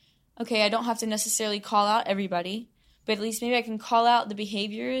 like, okay, I don't have to necessarily call out everybody, but at least maybe I can call out the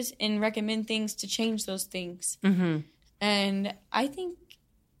behaviors and recommend things to change those things. Mm-hmm. And I think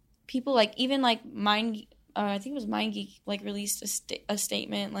people, like, even, like, I think it was MindGeek, like, released a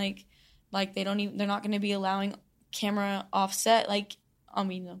statement, like they're not going to be allowing camera offset, like, I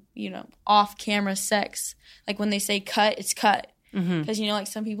mean, you know, off-camera sex. Like, when they say cut, it's cut. Because, you know, like,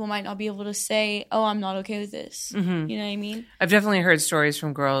 some people might not be able to say, oh, I'm not okay with this. Mm-hmm. You know what I mean? I've definitely heard stories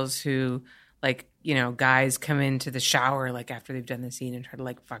from girls who, like, you know, guys come into the shower, like, after they've done the scene and try to,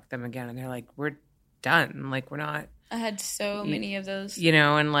 like, fuck them again. And they're like, we're done. Like, we're not. I had so many of those. You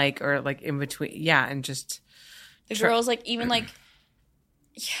know, and, like, or, like, in between. Yeah, and just. The girls, like, even, like,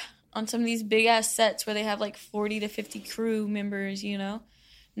 on some of these big-ass sets where they have, like, 40 to 50 crew members, you know?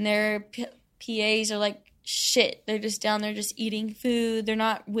 And their PAs are, like, shit. They're just down there just eating food. They're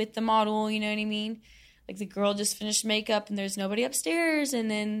not with the model, you know what I mean? Like, the girl just finished makeup and there's nobody upstairs, and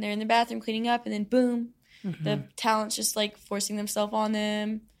then they're in the bathroom cleaning up, and then boom, the talent's just, like, forcing themselves on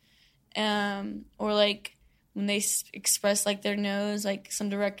them. Or, like, when they express, like, their nose, like, some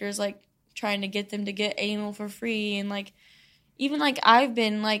directors, like, trying to get them to get anal for free. And, like, even, like, I've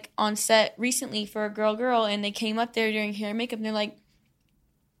been, like, on set recently for a girl, and they came up there during hair and makeup, and they're like,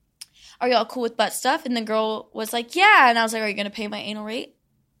 are y'all cool with butt stuff? And the girl was like, yeah. And I was like, are you going to pay my anal rate?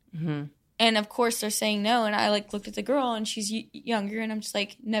 Mm-hmm. And, of course, they're saying no. And I, like, looked at the girl, and she's younger, and I'm just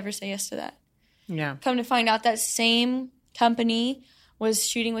like, never say yes to that. Yeah. Come to find out, that same company was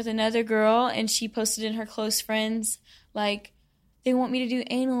shooting with another girl, and she posted in her close friends, like, they want me to do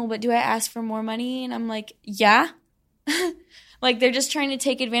anal, but do I ask for more money? And I'm like, yeah. Like, they're just trying to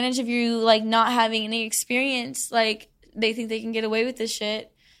take advantage of you, like, not having any experience. Like, they think they can get away with this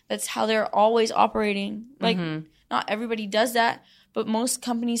shit. That's how they're always operating. Like, not everybody does that, but most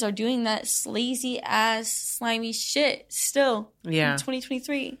companies are doing that sleazy-ass, slimy shit still in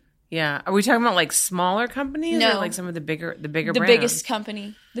 2023. Yeah. Are we talking about, like, smaller companies? No. Or, like, some of the bigger brands? The biggest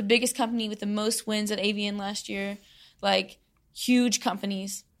company. The biggest company with the most wins at AVN last year. Like, huge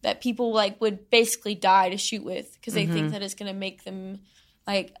companies that people, like, would basically die to shoot with because they think that it's going to make them,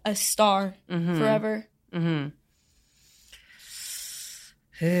 like, a star forever. Mm-hmm.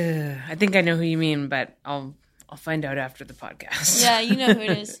 I think I know who you mean, but I'll find out after the podcast. Yeah, you know who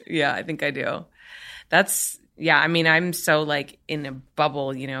it is. Yeah, I think I do. I mean, I'm so, like, in a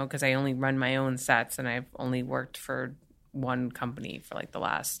bubble, you know, because I only run my own sets, and I've only worked for one company for, like, the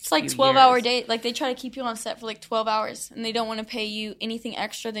last It's like 12-hour day. Like, they try to keep you on set for, like, 12 hours, and they don't want to pay you anything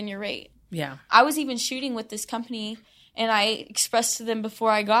extra than your rate. Yeah. I was even shooting with this company, and I expressed to them before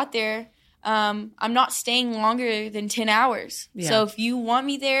I got there, I'm not staying longer than 10 hours. Yeah. So if you want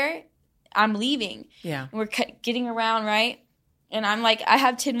me there, I'm leaving. Yeah. And we're getting around, right? And I'm like, I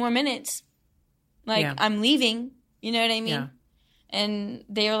have 10 more minutes. Like, I'm leaving. You know what I mean? Yeah. And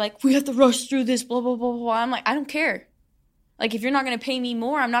they are like, we have to rush through this, blah, blah, blah, blah. I'm like, I don't care. Like, if you're not going to pay me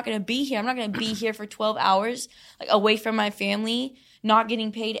more, I'm not going to be here. I'm not going to be here for 12 hours, like, away from my family, not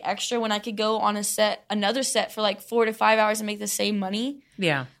getting paid extra when I could go on another set for, like, 4 to 5 hours and make the same money.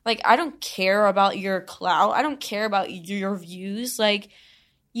 Yeah. Like, I don't care about your clout. I don't care about your views. Like,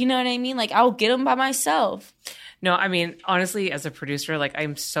 you know what I mean? Like, I'll get them by myself. No, I mean, honestly, as a producer, like,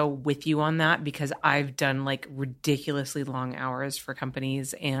 I'm so with you on that because I've done, like, ridiculously long hours for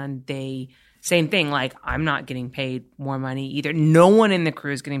companies, and same thing, like, I'm not getting paid more money either. No one in the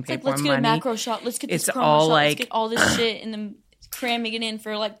crew is getting paid more money. Let's get a macro shot. Let's get this promo all shot. like, let's get all this shit in the cramming it in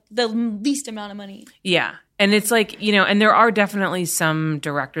for like the least amount of money. Yeah. And it's like, you know, and there are definitely some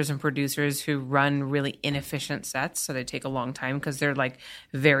directors and producers who run really inefficient sets. So they take a long time because they're like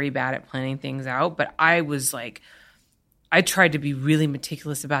very bad at planning things out. But I was like, I tried to be really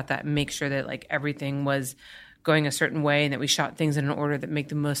meticulous about that and make sure that like everything was going a certain way and that we shot things in an order that make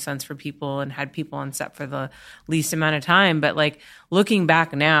the most sense for people and had people on set for the least amount of time. But like looking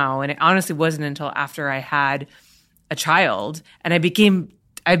back now, and it honestly wasn't until after I had a child and I began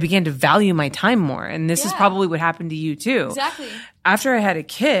to value my time more. And this is probably what happened to you too. Exactly. After I had a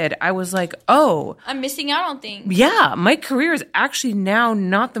kid, I was like, oh. I'm missing out on things. Yeah. My career is actually now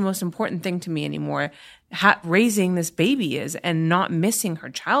not the most important thing to me anymore. Raising this baby is, and not missing her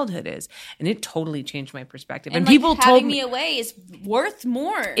childhood is. And it totally changed my perspective. And like people told me having me away is worth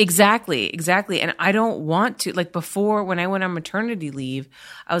more. Exactly. And I don't want to, like before when I went on maternity leave,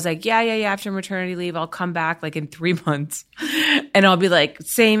 I was like, yeah. After maternity leave, I'll come back like in 3 months and I'll be like,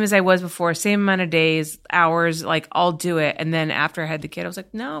 same as I was before, same amount of days, hours, like I'll do it. And then after I had the kid, I was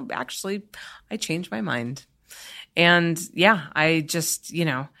like, no, actually I changed my mind. And yeah, I just, you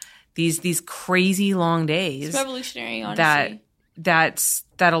know, these crazy long days. It's revolutionary, honestly.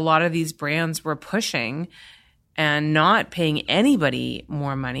 That a lot of these brands were pushing and not paying anybody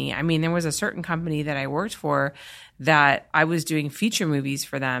more money. I mean, there was a certain company that I worked for that I was doing feature movies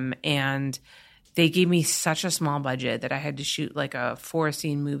for them, and they gave me such a small budget that I had to shoot like a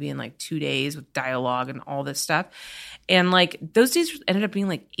 4-scene movie in like 2 days with dialogue and all this stuff. And like those days ended up being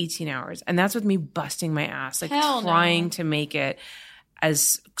like 18 hours. And that's with me busting my ass, like trying to make it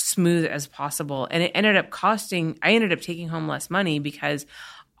as smooth as possible. And it ended up I ended up taking home less money because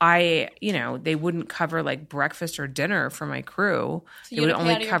they wouldn't cover like breakfast or dinner for my crew. So they would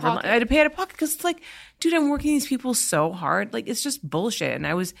only cover, I had to pay out of pocket because it's like, dude, I'm working these people so hard. Like it's just bullshit.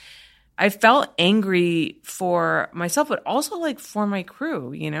 And I felt angry for myself, but also like for my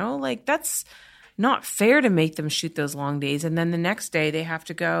crew, you know, like that's not fair to make them shoot those long days. And then the next day they have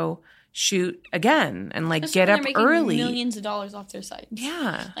to go shoot again and like get up early. Millions of dollars off their sites.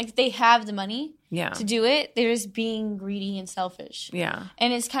 Yeah. Like they have the money to do it. They're just being greedy and selfish. Yeah.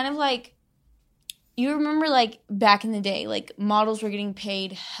 And it's kind of like, you remember like back in the day, like models were getting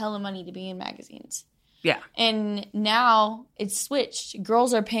paid hella money to be in magazines. Yeah. And now it's switched.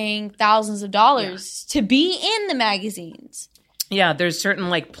 Girls are paying thousands of dollars to be in the magazines. Yeah, there's certain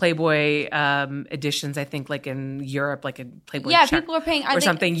like Playboy editions. I think like in Europe, like a Playboy. Yeah, people are paying or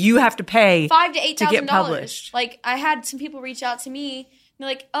something. You have to pay $5,000 to $8,000 to get published. Like I had some people reach out to me. And they're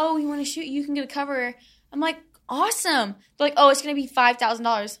like, "Oh, you want to shoot? You can get a cover." I'm like, "Awesome!" They're like, "Oh, it's gonna be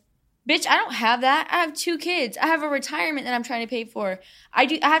 $5,000." Bitch, I don't have that. I have 2 kids. I have a retirement that I'm trying to pay for.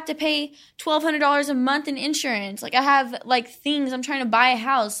 I have to pay $1,200 a month in insurance. Like I have like things. I'm trying to buy a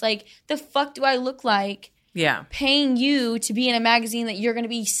house. Like the fuck do I look like? Yeah. Paying you to be in a magazine that you're going to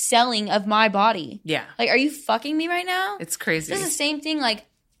be selling of my body. Yeah. Like, are you fucking me right now? It's crazy. This is the same thing. Like,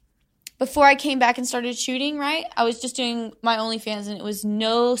 before I came back and started shooting, right? I was just doing my OnlyFans, and it was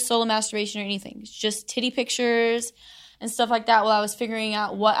no solo masturbation or anything. It's just titty pictures and stuff like that while I was figuring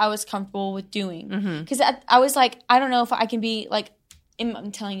out what I was comfortable with doing. Because I was like, I don't know if I can be, like,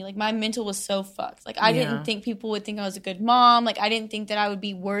 I'm telling you, like, my mental was so fucked. Like, I didn't think people would think I was a good mom. Like, I didn't think that I would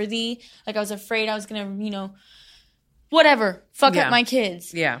be worthy. Like, I was afraid I was going to, you know, whatever, fuck up my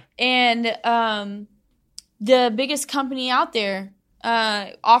kids. Yeah. And the biggest company out there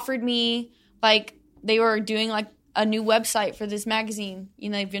offered me, like, they were doing, like, a new website for this magazine.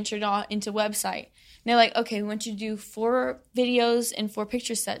 You know, they ventured into website. And they're like, okay, we want you to do 4 videos and 4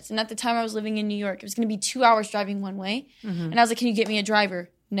 picture sets. And at the time I was living in New York. It was going to be 2 hours driving one way. And I was like, can you get me a driver?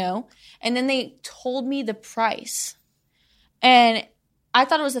 No. And then they told me the price. And I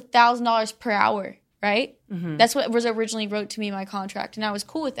thought it was $1,000 per hour, right? That's what was originally wrote to me in my contract. And I was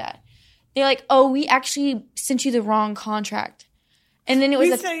cool with that. They're like, oh, we actually sent you the wrong contract. And then it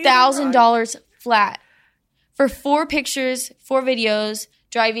was $1,000 flat for 4 pictures, 4 videos,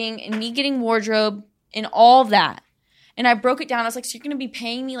 driving, and me getting wardrobe, and all that. And I broke it down. I was like, so you're going to be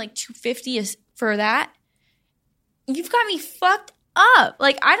paying me like $250 for that? You've got me fucked up.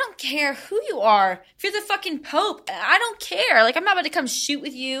 Like, I don't care who you are. If you're the fucking Pope, I don't care. Like, I'm not about to come shoot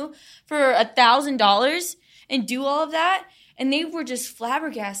with you for $1,000 and do all of that. And they were just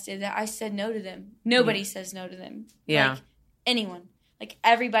flabbergasted that I said no to them. Nobody says no to them. Yeah. Like, anyone. Like,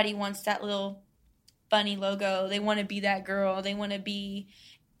 everybody wants that little bunny logo. They want to be that girl. They want to be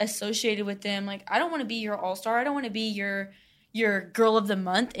associated with them. Like, I don't want to be your all-star. I don't want to be your girl of the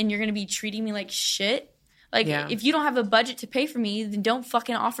month, and you're going to be treating me like shit. Like, if you don't have a budget to pay for me, then don't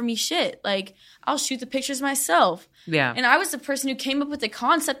fucking offer me shit. Like, I'll shoot the pictures myself. Yeah. And I was the person who came up with the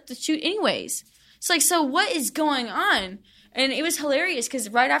concept to shoot anyways. It's like, so what is going on? And it was hilarious because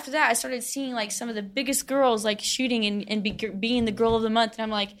right after that, I started seeing, like, some of the biggest girls, like, shooting and being the girl of the month. And I'm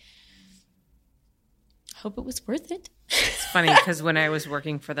like, hope it was worth it. It's funny because when I was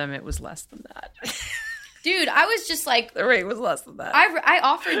working for them, it was less than that. Dude, I was just like... The rate was less than that. I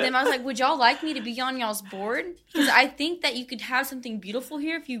offered them, I was like, would y'all like me to be on y'all's board? Because I think that you could have something beautiful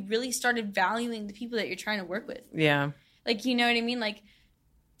here if you really started valuing the people that you're trying to work with. Yeah. Like, you know what I mean? Like,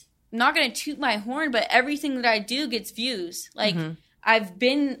 I'm not going to toot my horn, but everything that I do gets views. Like, I've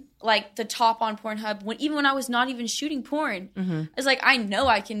been, like, the top on Pornhub even when I was not even shooting porn. It's like, I know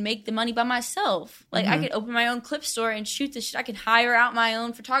I can make the money by myself. Like, I could open my own clip store and shoot this shit. I could hire out my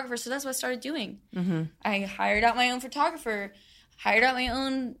own photographer. So that's what I started doing. I hired out my own photographer, hired out my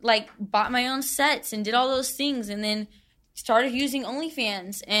own, like, bought my own sets and did all those things. And then started using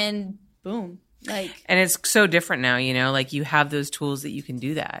OnlyFans and boom. Like, and it's so different now, you know? Like, you have those tools that you can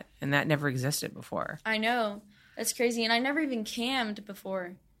do that. And that never existed before. I know. That's crazy. And I never even cammed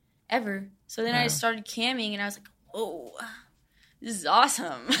before, ever. So then I just started camming, and I was like, oh, this is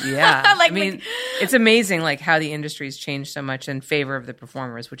awesome. Yeah. Like, I mean, it's amazing, like, how the industry's changed so much in favor of the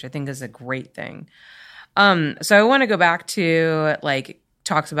performers, which I think is a great thing. So I want to go back to, like,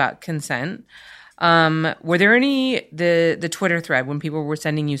 talks about consent. Were there any, the Twitter thread when people were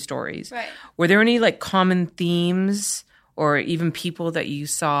sending you stories, right? Were there any, like, common themes or even people that you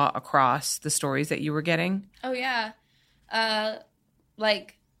saw across the stories that you were getting? Oh, yeah.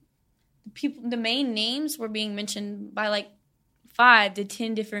 Like, people, the main names were being mentioned by, like, 5 to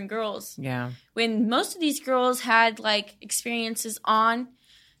 10 different girls. Yeah. When most of these girls had, like, experiences on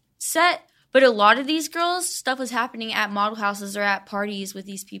set, but a lot of these girls, stuff was happening at model houses or at parties with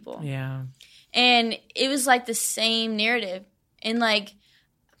these people. Yeah. And it was, like, the same narrative. And, like,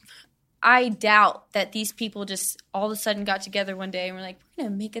 I doubt that these people just all of a sudden got together one day and were like, we're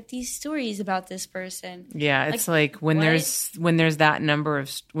going to make up these stories about this person. Yeah, it's like when there's that number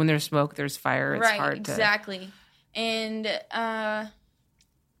of when there's smoke, there's fire. It's hard to... Exactly. And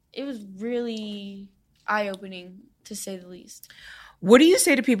it was really eye-opening, to say the least. What do you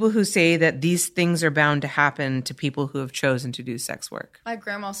say to people who say that these things are bound to happen to people who have chosen to do sex work? My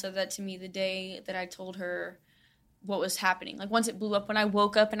grandma said that to me the day that I told her what was happening. Like, once it blew up, when I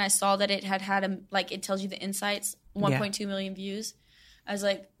woke up and I saw that it had like, it tells you the insights, 1.2 million views. I was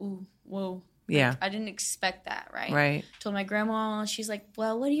like, ooh, whoa. Yeah. Like, I didn't expect that, right? Right. Told my grandma, she's like,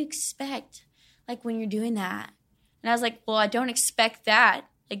 well, what do you expect, like, when you're doing that? And I was like, well, I don't expect that.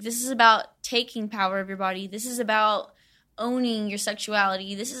 Like, this is about taking power of your body. This is about owning your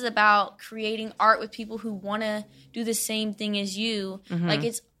sexuality. This is about creating art with people who want to do the same thing as you. Like,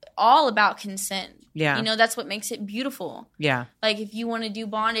 it's all about consent. Yeah. You know, that's what makes it beautiful. Yeah. Like, if you want to do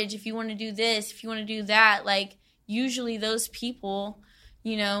bondage, if you want to do this, if you want to do that, like, usually those people,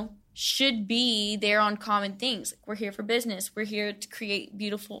 you know, should be there on common things. Like, we're here for business. We're here to create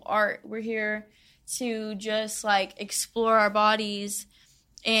beautiful art. We're here to just, like, explore our bodies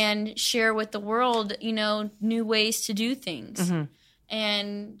and share with the world, you know, new ways to do things.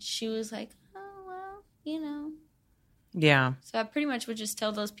 And she was like, oh, well, you know. Yeah. So I pretty much would just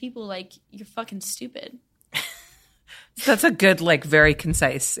tell those people, like, you're fucking stupid. That's a good, like, very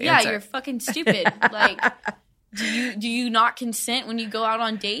concise answer. Yeah, you're fucking stupid. Like, do you not consent when you go out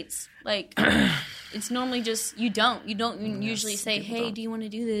on dates? Like, it's normally just, you don't usually say, hey, do you want to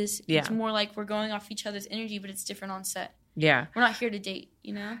do this? Yeah. It's more like we're going off each other's energy, but it's different on set. Yeah. We're not here to date,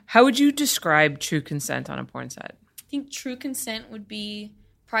 you know? How would you describe true consent on a porn set? I think true consent would be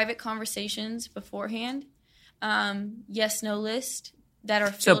private conversations beforehand. Yes, no list that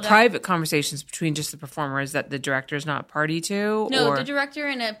are filled out. So private conversations between just the performers that the director is not party to? No, the director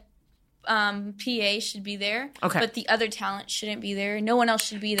and a PA should be there. Okay. But the other talent shouldn't be there. No one else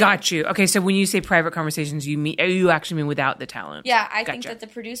should be there. Got you. Okay, so when you say private conversations, you actually mean without the talent? Yeah, I think that the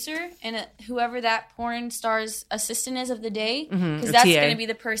producer and whoever that porn star's assistant is of the day, because that's going to be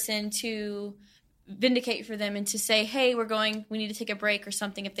the person to vindicate for them and to say, hey, we need to take a break or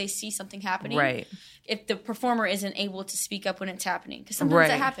something if they see something happening. Right. If the performer isn't able to speak up when it's happening. Because sometimes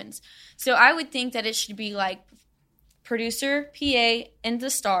that happens. So I would think that it should be like producer, PA, and the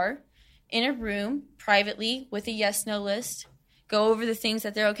star in a room privately with a yes-no list. Go over the things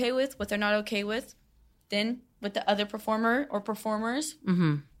that they're okay with, what they're not okay with. Then with the other performer or performers.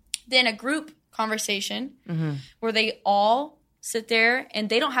 Then a group conversation where they all sit there and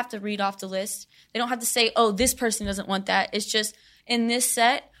they don't have to read off the list. They don't have to say, oh, this person doesn't want that. It's just, in this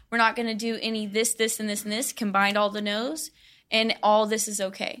set, we're not going to do any this, this, and this, and this. Combine all the no's, and all this is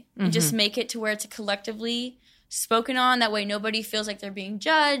okay. And just make it to where it's a collectively spoken on. That way nobody feels like they're being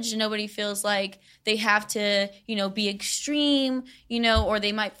judged. Nobody feels like they have to, be extreme, or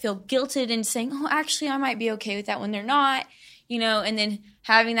they might feel guilted and saying, oh, actually, I might be okay with that when they're not, and then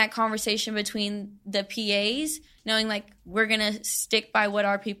having that conversation between the PAs, knowing like we're going to stick by what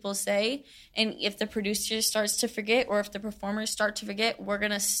our people say. And if the producer starts to forget or if the performers start to forget, we're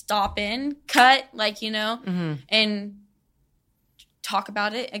going to stop in, cut, and talk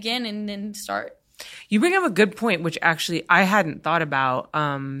about it again and then start. You bring up a good point, which actually I hadn't thought about,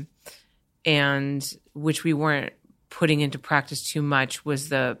 and which we weren't putting into practice too much, was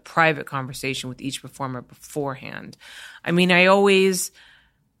the private conversation with each performer beforehand. I mean,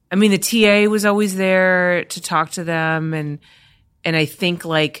 the TA was always there to talk to them, and I think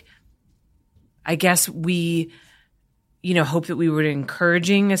I guess we, hope that we were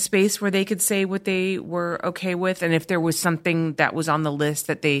encouraging a space where they could say what they were okay with, and if there was something that was on the list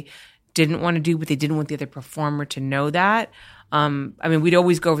that they didn't want to do, but they didn't want the other performer to know that. We'd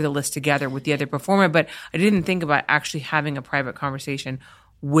always go over the list together with the other performer, but I didn't think about actually having a private conversation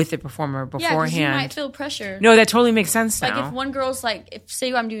with the performer beforehand. Yeah, because you might feel pressure. No, that totally makes sense now. Like if one girl's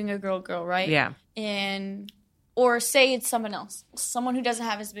say I'm doing a girl, right? Yeah. Or say it's someone else, someone who doesn't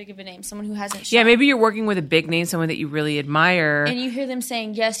have as big of a name, someone who hasn't shot. Yeah, maybe you're working with a big name, someone that you really admire. And you hear them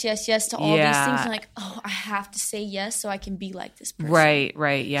saying yes, yes, yes to all these things. And I have to say yes so I can be like this person.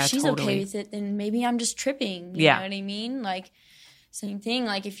 Right. Yeah, she's totally. okay with it, then maybe I'm just tripping. You know what I mean? Same thing.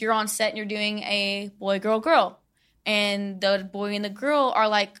 If you're on set and you're doing a boy, girl, and the boy and the girl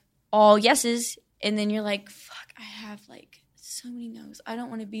are all yeses, and then you're like, fuck, I have so many no's. I don't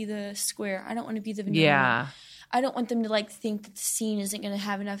want to be the square. I don't want to be the vanilla. Yeah. I don't want them to think that the scene isn't going to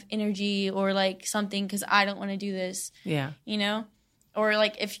have enough energy or something because I don't want to do this. Yeah. Or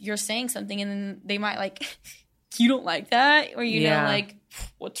if you're saying something and then they might you don't like that, or know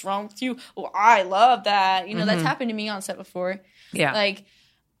what's wrong with you? Oh, I love that. That's happened to me on set before. Yeah.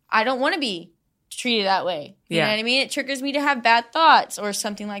 I don't want to be treated that way. You know what I mean? It triggers me to have bad thoughts or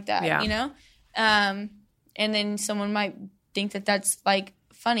something like that. Yeah. And then someone might think that that's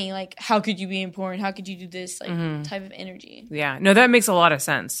funny, how could you be important? How could you do this? Type of energy. Yeah, no, that makes a lot of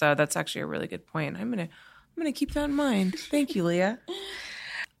sense. So that's actually a really good point. I'm gonna keep that in mind. Thank you, Leah.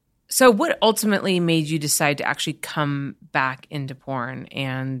 So, what ultimately made you decide to actually come back into porn?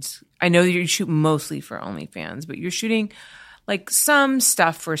 And I know that you shoot mostly for OnlyFans, but you're shooting some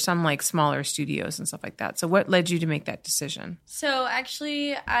stuff for some smaller studios and stuff like that. So, what led you to make that decision? So,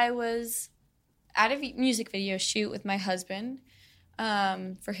 actually, I was at a music video shoot with my husband.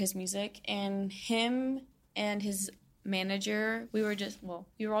 For his music, and him and his manager, we were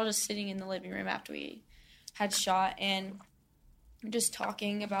all just sitting in the living room after we had shot and just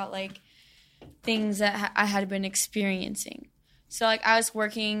talking about things that I had been experiencing. So I was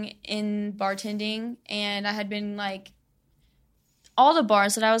working in bartending, and I had been all the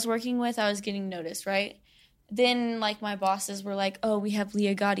bars that I was working with, I was getting noticed, right? Then my bosses were oh, we have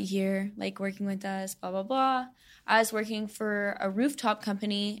Leah Gotti here, working with us, blah blah blah. I was working for a rooftop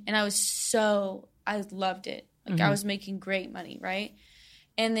company, and I loved it. I was making great money, right?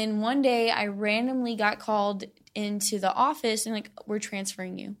 And then one day I randomly got called into the office and we're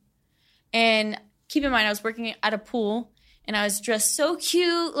transferring you. And keep in mind, I was working at a pool, and I was dressed so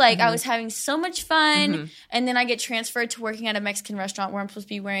cute. I was having so much fun. And then I get transferred to working at a Mexican restaurant where I'm supposed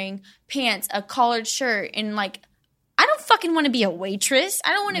to be wearing pants, a collared shirt, and I don't fucking want to be a waitress.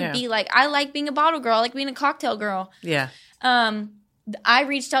 I don't want to be I like being a bottle girl. I like being a cocktail girl. Yeah. I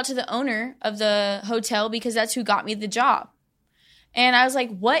reached out to the owner of the hotel because that's who got me the job. And I was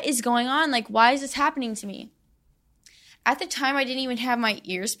like, what is going on? Why is this happening to me? At the time, I didn't even have my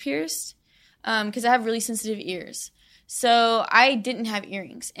ears pierced because I have really sensitive ears. So I didn't have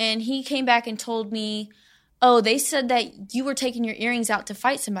earrings. And he came back and told me, oh, they said that you were taking your earrings out to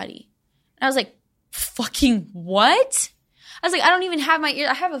fight somebody. And I was like, fucking what? I was I don't even have my ear.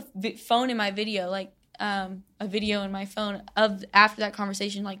 I have a phone in my video, a video in my phone of after that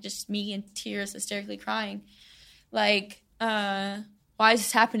conversation, just me in tears, hysterically crying. Why is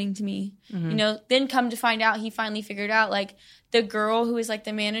this happening to me? Then come to find out, he finally figured out, the girl who is,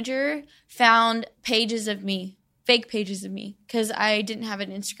 the manager found pages of me, fake pages of me, because I didn't have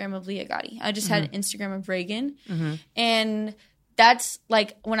an Instagram of Leah Gotti. I just had an Instagram of Reagan. And that's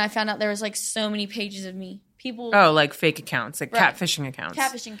when I found out there was so many pages of me. People fake accounts, catfishing accounts.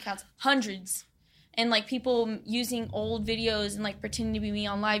 Catfishing accounts, hundreds. And people using old videos and pretending to be me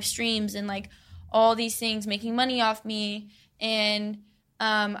on live streams and all these things, making money off me. And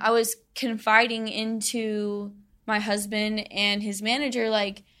I was confiding into my husband and his manager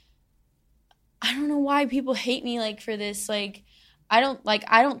I don't know why people hate me for this. I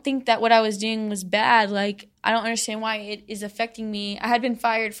don't think that what I was doing was bad. I don't understand why it is affecting me. I had been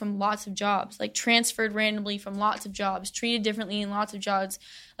fired from lots of jobs, like transferred randomly from lots of jobs, treated differently in lots of jobs,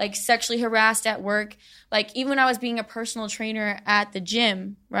 like sexually harassed at work. Like even when I was being a personal trainer at the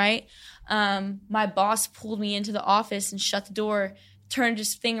gym, right? My boss pulled me into the office and shut the door, turned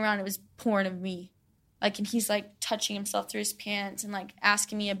his thing around. It was porn of me. Like, and he's like touching himself through his pants and like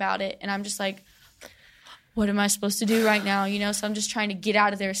asking me about it. And I'm just like, what am I supposed to do right now? You know, so I'm just trying to get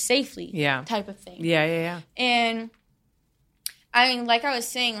out of there safely. Yeah. Type of thing. Yeah. And I mean, like I was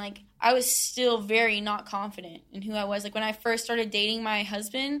saying, like I was still very not confident in who I was. Like when I first started dating my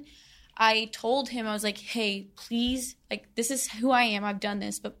husband, I told him, I was like, hey, please, like this is who I am. I've done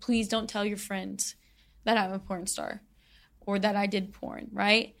this, but please don't tell your friends that I'm a porn star or that I did porn,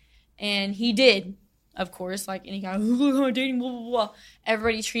 right? And he did, of course, like any guy, look, I'm dating, blah, blah, blah.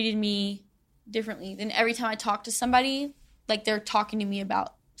 Everybody treated me differently. Then every time I talk to somebody, like they're talking to me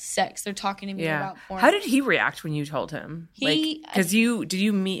about sex. They're talking to me about porn. How did he react when you told him? Because did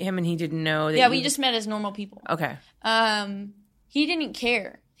you meet him and he didn't know that? Yeah, we just met as normal people. Okay. He didn't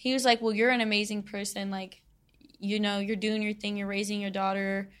care. He was like, well, you're an amazing person. Like, you know, you're doing your thing. You're raising your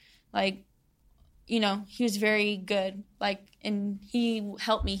daughter. Like, you know, he was very good. Like, and he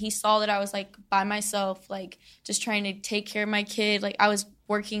helped me. He saw that I was like by myself, like just trying to take care of my kid. Like I was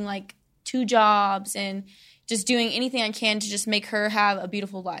working like 2 jobs and just doing anything I can to just make her have a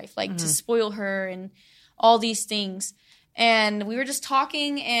beautiful life, like to spoil her and all these things. And we were just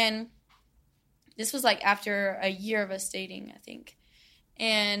talking, and this was like after a year of us dating, I think.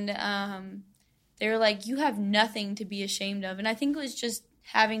 And they were like, you have nothing to be ashamed of. And I think it was just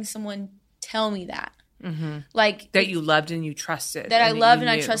having someone tell me that. Mm-hmm. Like that you loved and you trusted. That I loved and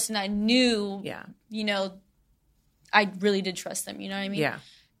I trusted and I knew, you know, I really did trust them. You know what I mean? Yeah.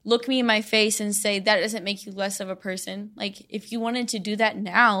 Look me in my face and say, that doesn't make you less of a person. Like, if you wanted to do that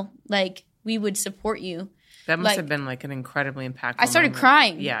now, like, we would support you. That must have been, like, an incredibly impactful I started moment.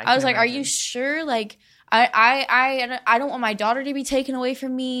 crying. Yeah. I was like, imagine. Are you sure? Like, I don't want my daughter to be taken away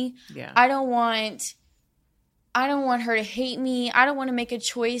from me. Yeah. I don't want her to hate me. I don't want to make a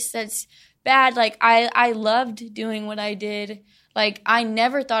choice that's bad. Like, I loved doing what I did. Like, I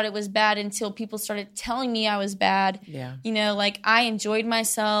never thought it was bad until people started telling me I was bad. Yeah. You know, like, I enjoyed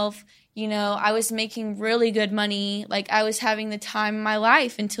myself. You know, I was making really good money. Like, I was having the time of my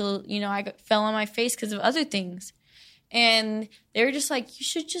life until, you know, I fell on my face because of other things. And they were just like, you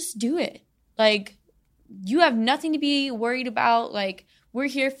should just do it. Like, you have nothing to be worried about. Like, we're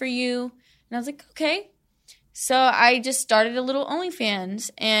here for you. And I was like, okay. So I just started a little OnlyFans,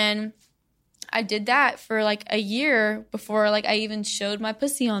 and I did that for like a year before like I even showed my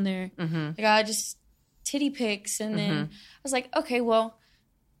pussy on there. Mm-hmm. Like I just titty pics, and then I was like, okay, well,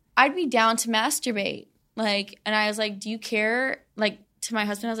 I'd be down to masturbate. Like, and I was like, do you care? Like to my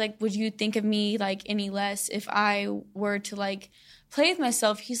husband, I was like, would you think of me like any less if I were to like play with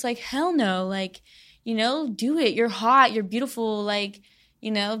myself? He's like, hell no. Like, you know, do it. You're hot. You're beautiful. Like,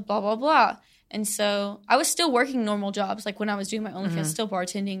 you know, blah, blah, blah. And so I was still working normal jobs. Like when I was doing my OnlyFans, still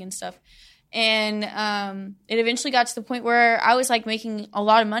bartending and stuff. And it eventually got to the point where I was like making a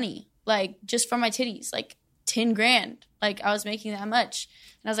lot of money, like just from my titties, like $10,000. Like I was making that much.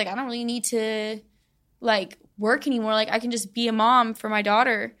 And I was like, I don't really need to like work anymore. Like I can just be a mom for my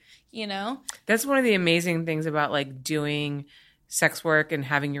daughter, you know? That's one of the amazing things about like doing sex work and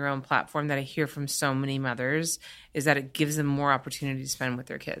having your own platform that I hear from so many mothers is that it gives them more opportunity to spend with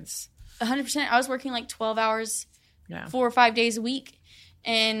their kids. 100%. I was working like 12 hours, 4 or 5 days a week.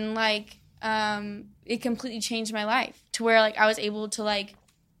 And like, it completely changed my life to where like I was able to like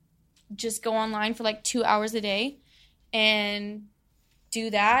just go online for like 2 hours a day and do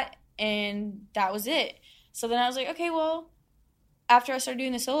that, and that was it. So then I was like, okay, well, after I started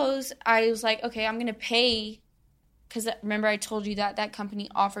doing the solos, I was like, okay, I'm gonna pay, because remember I told you that company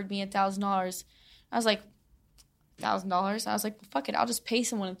offered me $1,000. I was like, $1,000? I was like, well, fuck it, I'll just pay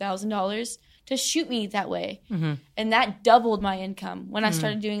someone $1,000 to shoot me that way. And that doubled my income when I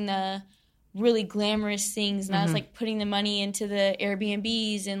started doing the really glamorous things, and I was like putting the money into the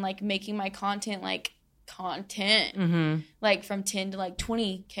Airbnbs and like making my content like like from 10 to like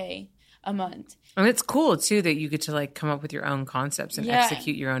 20K a month. And it's cool too that you get to like come up with your own concepts and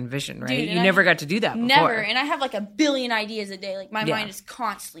execute your own vision, right? Dude, you never got to do that before. Never. And I have like a billion ideas a day. Like my mind is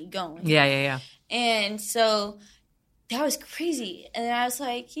constantly going. Yeah. And so that was crazy. And I was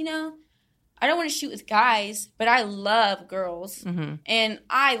like, you know, I don't want to shoot with guys, but I love girls. And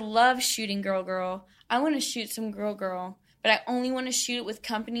I love shooting girl. I want to shoot some girl, but I only want to shoot it with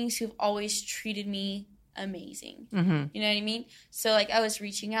companies who've always treated me amazing. You know what I mean? So like I was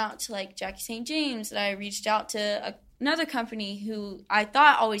reaching out to like Jackie St. James, and I reached out to another company who I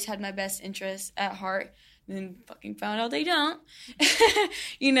thought always had my best interests at heart. and fucking found out they don't,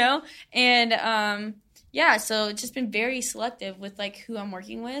 you know? And, yeah, so it's just been very selective with, like, who I'm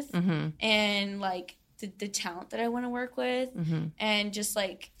working with and, like, the talent that I want to work with and just,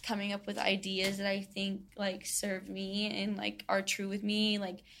 like, coming up with ideas that I think, like, serve me and, like, are true with me,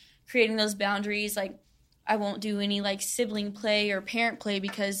 like, creating those boundaries. Like, I won't do any, like, sibling play or parent play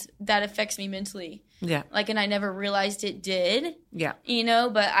because that affects me mentally. Yeah. Like, and I never realized it did. Yeah. You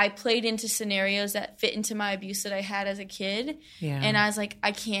know, but I played into scenarios that fit into my abuse that I had as a kid. Yeah. And I was like,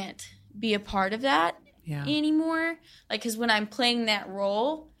 I can't be a part of that anymore. Like, because when I'm playing that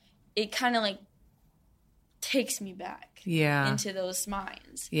role, it kind of, like, takes me back into those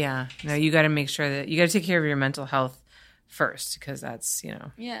minds. Yeah. No, you got to make sure that you got to take care of your mental health first because that's, you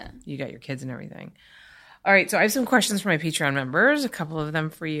know, you got your kids and everything. All right. So I have some questions for my Patreon members, a couple of them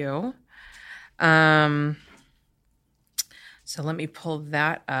for you. So let me pull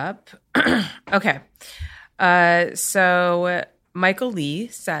that up. Okay. So Michael Lee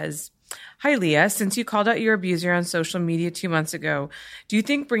says, "Hi, Leah. Since you called out your abuser on social media 2 months ago, do you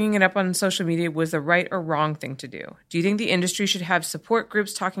think bringing it up on social media was the right or wrong thing to do? Do you think the industry should have support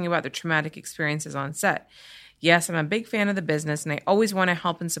groups talking about their traumatic experiences on set? Yes, I'm a big fan of the business, and I always want to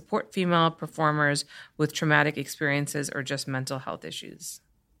help and support female performers with traumatic experiences or just mental health issues."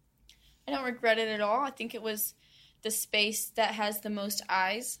 I don't regret it at all. I think it was the space that has the most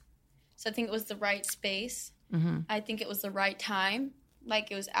eyes. So I think it was the right space. I think it was the right time.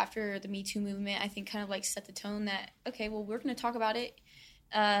 Like, it was after the Me Too movement, I think kind of, like, set the tone that, okay, well, we're going to talk about it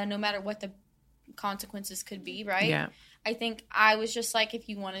no matter what the consequences could be, right? Yeah. I think I was just like, if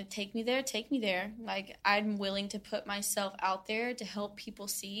you want to take me there, take me there. Like, I'm willing to put myself out there to help people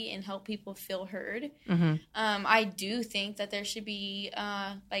see and help people feel heard. I do think that there should be,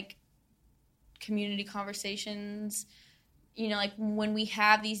 like, community conversations. You know, like, when we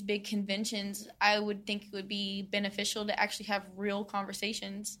have these big conventions, I would think it would be beneficial to actually have real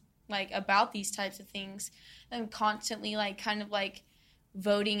conversations, like, about these types of things, and constantly, like, kind of, like,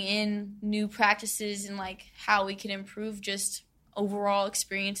 voting in new practices and, like, how we can improve just overall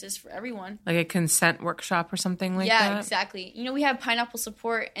experiences for everyone. Like a consent workshop or something like that? Yeah, exactly. You know, we have Pineapple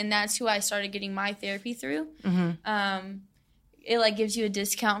Support, and that's who I started getting my therapy through. It, like, gives you a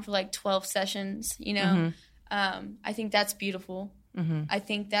discount for, like, 12 sessions, you know? I think that's beautiful. I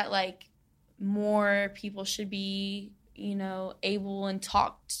think that, like, more people should be, you know, able and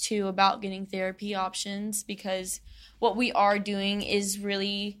talked to about getting therapy options, because what we are doing is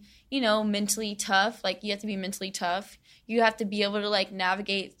really, you know, mentally tough. Like, you have to be mentally tough. You have to be able to, like,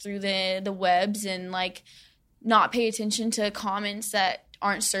 navigate through the webs and, like, not pay attention to comments that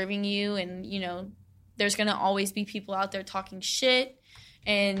aren't serving you. And, you know, there's going to always be people out there talking shit.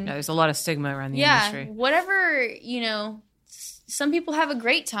 And there's a lot of stigma around the industry. Whatever, you know, some people have a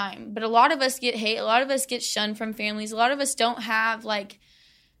great time, but a lot of us get hate. A lot of us get shunned from families. A lot of us don't have, like,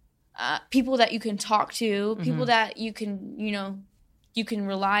 people that you can talk to, people that you can, you know, you can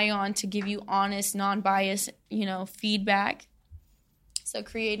rely on to give you honest, non-biased, you know, feedback. So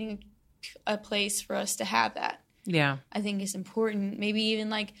creating a place for us to have that, I think is important. Maybe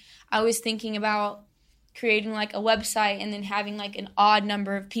even, like, I was thinking about creating, like, a website and then having, like, an odd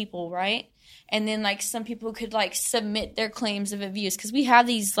number of people, right? And then, like, some people could, like, submit their claims of abuse, because we have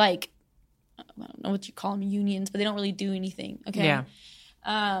these, like, I don't know what you call them, unions, but they don't really do anything, okay? Yeah.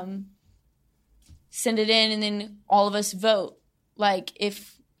 Send it in, and then all of us vote. Like,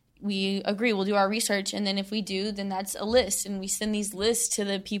 if we agree, we'll do our research, and then if we do, then that's a list, and we send these lists to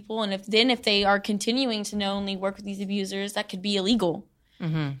the people, and if they are continuing to knowingly work with these abusers, that could be illegal.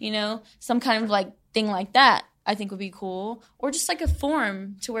 You know, some kind of, like, thing like that I think would be cool. Or just, like, a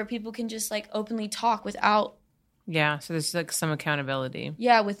forum to where people can just, like, openly talk without... Yeah, so there's, like, some accountability.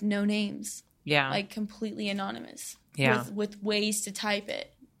 Yeah, with no names. Yeah. Like, completely anonymous. Yeah. With ways to type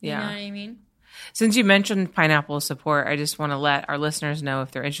it. You know what I mean? Since you mentioned Pineapple Support, I just want to let our listeners know,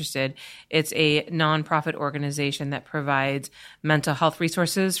 if they're interested, it's a nonprofit organization that provides mental health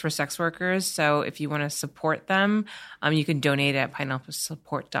resources for sex workers. So if you want to support them, you can donate at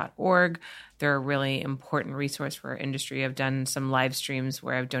pineapplesupport.org. They're a really important resource for our industry. I've done some live streams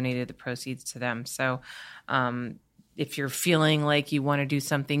where I've donated the proceeds to them. So if you're feeling like you want to do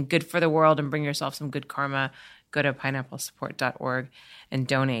something good for the world and bring yourself some good karma, go to pineapplesupport.org and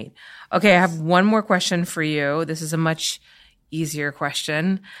donate. Okay, I have one more question for you. This is a much easier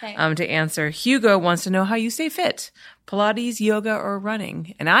question to answer. Hugo wants to know how you stay fit. Pilates, yoga, or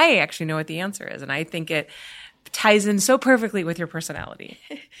running? And I actually know what the answer is, and I think it ties in so perfectly with your personality.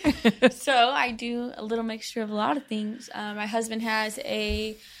 So I do a little mixture of a lot of things. My husband has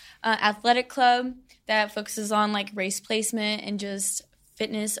a athletic club that focuses on, like, race placement and just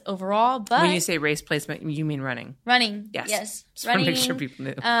fitness overall. But when you say race placement, you mean running? Running. Yes. Just running. Want to make sure people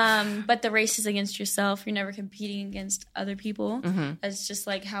knew. But the race is against yourself. You're never competing against other people. Mm-hmm. That's just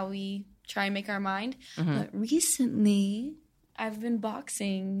like how we try and make our mind. Mm-hmm. But recently, I've been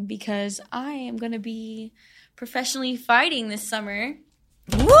boxing because I am going to be professionally fighting this summer.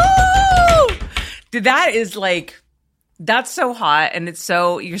 Woo! Dude, that is like... That's so hot, and it's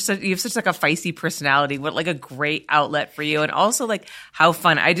so you have such like a feisty personality. What like a great outlet for you, and also like how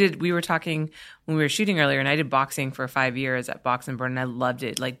fun. We were talking when we were shooting earlier, and I did boxing for 5 years at Box and Burn, and I loved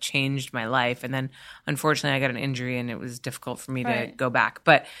it. Like changed my life, and then unfortunately I got an injury, and it was difficult for me to go back.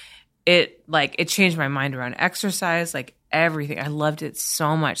 But it changed my mind around exercise, like everything. I loved it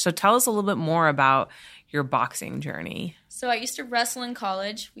so much. So tell us a little bit more about your boxing journey. So I used to wrestle in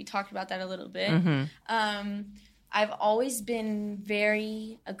college. We talked about that a little bit. Mm-hmm. I've always been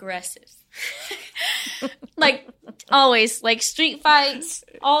very aggressive. Like, always. Like, street fights,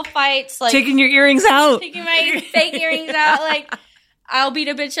 all fights. Like taking your earrings out. Taking my fake earrings out. Like, I'll beat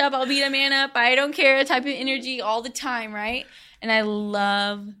a bitch up. I'll beat a man up. I don't care type of energy all the time, right? And I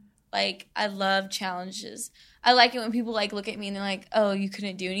love challenges. I like it when people, like, look at me and they're like, oh, you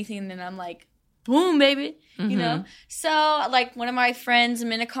couldn't do anything. And then I'm like, boom, baby. You know? So, like, one of my friends,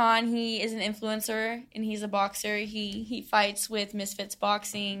 Minikon, he is an influencer, and he's a boxer. He fights with Misfits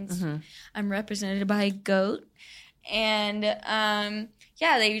Boxing. Mm-hmm. I'm represented by Goat. And,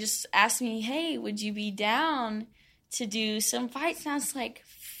 they just asked me, hey, would you be down to do some fights? And I was like,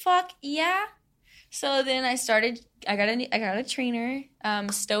 fuck yeah. So then I got a trainer,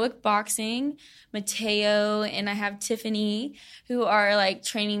 Stoic Boxing, Mateo, and I have Tiffany, who are like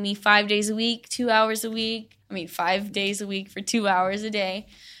training me 5 days a week, 2 hours a week. 5 days a week for 2 hours a day.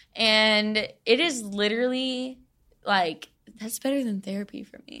 And it is literally like, that's better than therapy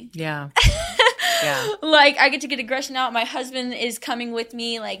for me. Yeah. Yeah. Like, I get to get aggression out. My husband is coming with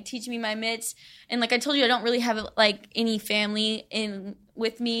me, like, teaching me my mitts. And like I told you, I don't really have like any family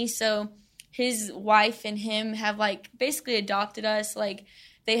with me. So his wife and him have like basically adopted us. Like,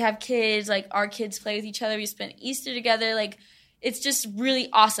 they have kids. Like, our kids play with each other. We spent Easter together. Like, it's just really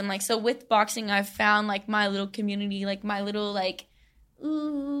awesome. Like, so with boxing, I've found like my little community, like my little like,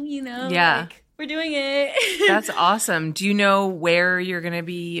 ooh, you know, like, we're doing it. That's awesome. Do you know where you're going to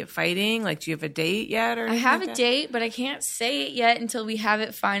be fighting? Like, do you have a date yet? Or I have a date, but I can't say it yet until we have it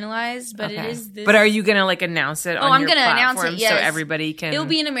finalized. But it is this. But are you going to like announce it on I'm your gonna platform announce it, yes. So everybody can? It'll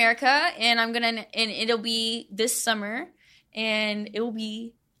be in America, and it'll be this summer, and it will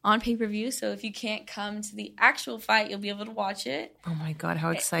be on pay-per-view. So if you can't come to the actual fight, you'll be able to watch it. Oh my God,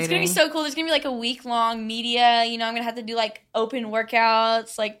 how exciting. It's going to be so cool. There's going to be like a week-long media. You know, I'm going to have to do like open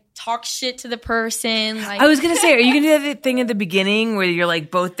workouts, like talk shit to the person. Like, I was going to say, are you going to do that thing at the beginning where you're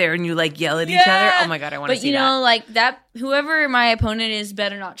like both there and you like yell at each other? Oh my God, I want to see that. But you know, like that, whoever my opponent is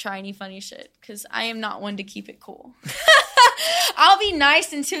better not try any funny shit, because I am not one to keep it cool. I'll be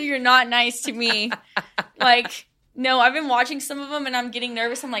nice until you're not nice to me. Like, no, I've been watching some of them and I'm getting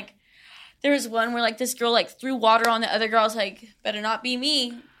nervous. I'm like, there was one where like this girl like threw water on the other girl. I was like, better not be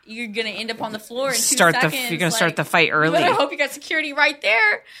me. You're going to end up on the floor in 2 seconds. You're going to start the fight early. But I hope you got security right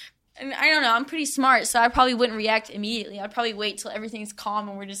there. And I don't know. I'm pretty smart, so I probably wouldn't react immediately. I'd probably wait till everything's calm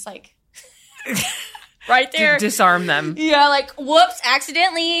and we're just like right there. Disarm them. Yeah, like, whoops,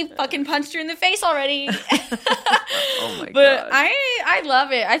 accidentally fucking punched her in the face already. Oh my God. But I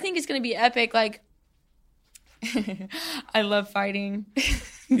love it. I think it's going to be epic. Like, I love fighting.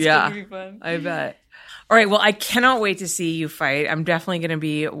 It's gonna be fun. I bet. All right, well, I cannot wait to see you fight. I'm definitely going to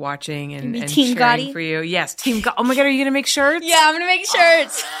be watching and Team cheering Gotti? for you. Yes, Team Gotti. Oh my God, are you going to make shirts? Yeah, I'm going to make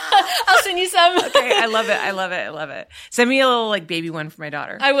shirts. I'll send you some. Okay, I love it. Send me a little like baby one for my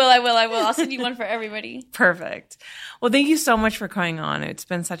daughter. I will. I'll send you one for everybody. Perfect. Well, thank you so much for coming on. It's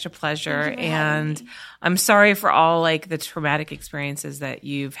been such a pleasure. And I'm sorry for all like the traumatic experiences that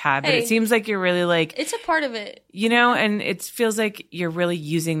you've had, but it seems like you're really like, it's a part of it, you know, and it feels like you're really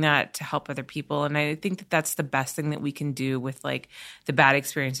using that to help other people. And I think that that's the best thing that we can do with like the bad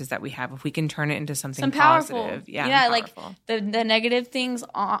experiences that we have. If we can turn it into something positive. Yeah. Like the negative things,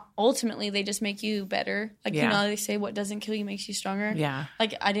 ultimately they just make you better. Like, you know, they say what doesn't kill you makes you stronger. Yeah.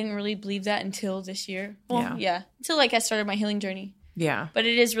 Like, I didn't really believe that until this year. Well, until like I started my healing journey. Yeah. But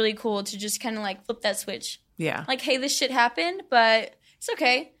it is really cool to just kind of like flip that switch. Yeah. Like, hey, this shit happened, but it's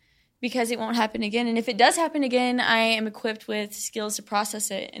okay because it won't happen again. And if it does happen again, I am equipped with skills to process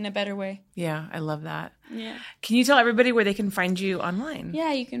it in a better way. Yeah, I love that. Yeah. Can you tell everybody where they can find you online?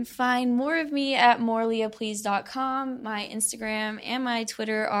 Yeah, you can find more of me at moreleahplease.com. My Instagram and my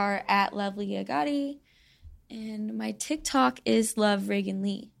Twitter are at LoveLeahGotti. And my TikTok is Love Reagan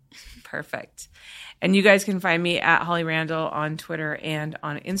Lee. Perfect. And you guys can find me at Holly Randall on Twitter and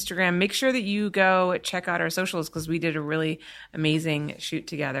on Instagram. Make sure that you go check out our socials because we did a really amazing shoot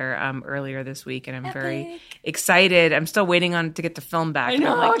together earlier this week, and I'm very excited. I'm still waiting to get the film back. I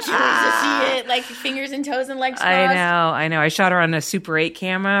know, I can't wait to see it, like fingers and toes and legs crossed. I know. I shot her on a Super 8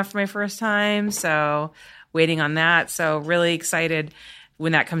 camera for my first time, so waiting on that. So really excited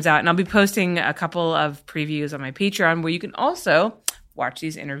when that comes out. And I'll be posting a couple of previews on my Patreon where you can also watch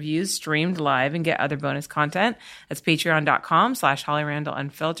these interviews streamed live and get other bonus content. That's patreon.com/Holly Randall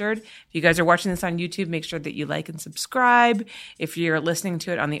Unfiltered. If you guys are watching this on YouTube, make sure that you like and subscribe. If you're listening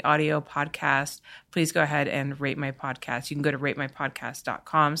to it on the audio podcast, please go ahead and rate my podcast. You can go to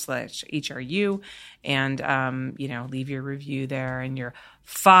ratemypodcast.com/HRU and, leave your review there and your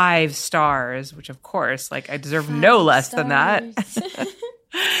 5 stars, which of course, I deserve no less than that.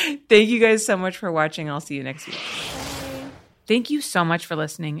 Thank you guys so much for watching. I'll see you next week. Thank you so much for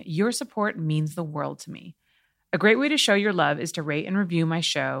listening. Your support means the world to me. A great way to show your love is to rate and review my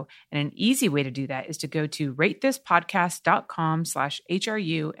show. And an easy way to do that is to go to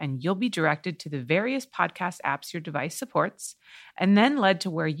ratethispodcast.com/HRU and you'll be directed to the various podcast apps your device supports and then led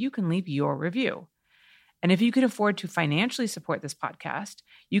to where you can leave your review. And if you can afford to financially support this podcast,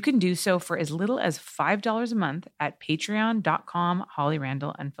 you can do so for as little as $5 a month at patreon.com/Holly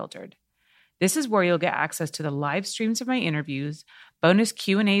Randall Unfiltered. This is where you'll get access to the live streams of my interviews, bonus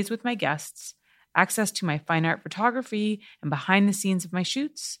Q&As with my guests, access to my fine art photography and behind the scenes of my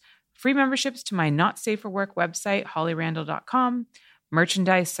shoots, free memberships to my Not Safe for Work website, hollyrandall.com,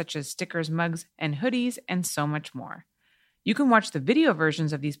 merchandise such as stickers, mugs, and hoodies, and so much more. You can watch the video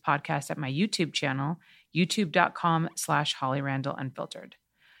versions of these podcasts at my YouTube channel, youtube.com/Holly Randall Unfiltered.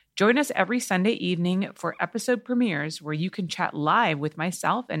 Join us every Sunday evening for episode premieres where you can chat live with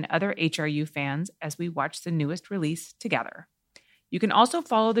myself and other HRU fans as we watch the newest release together. You can also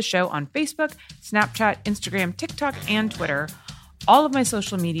follow the show on Facebook, Snapchat, Instagram, TikTok, and Twitter. All of my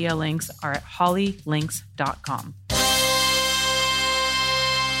social media links are at hollylinks.com.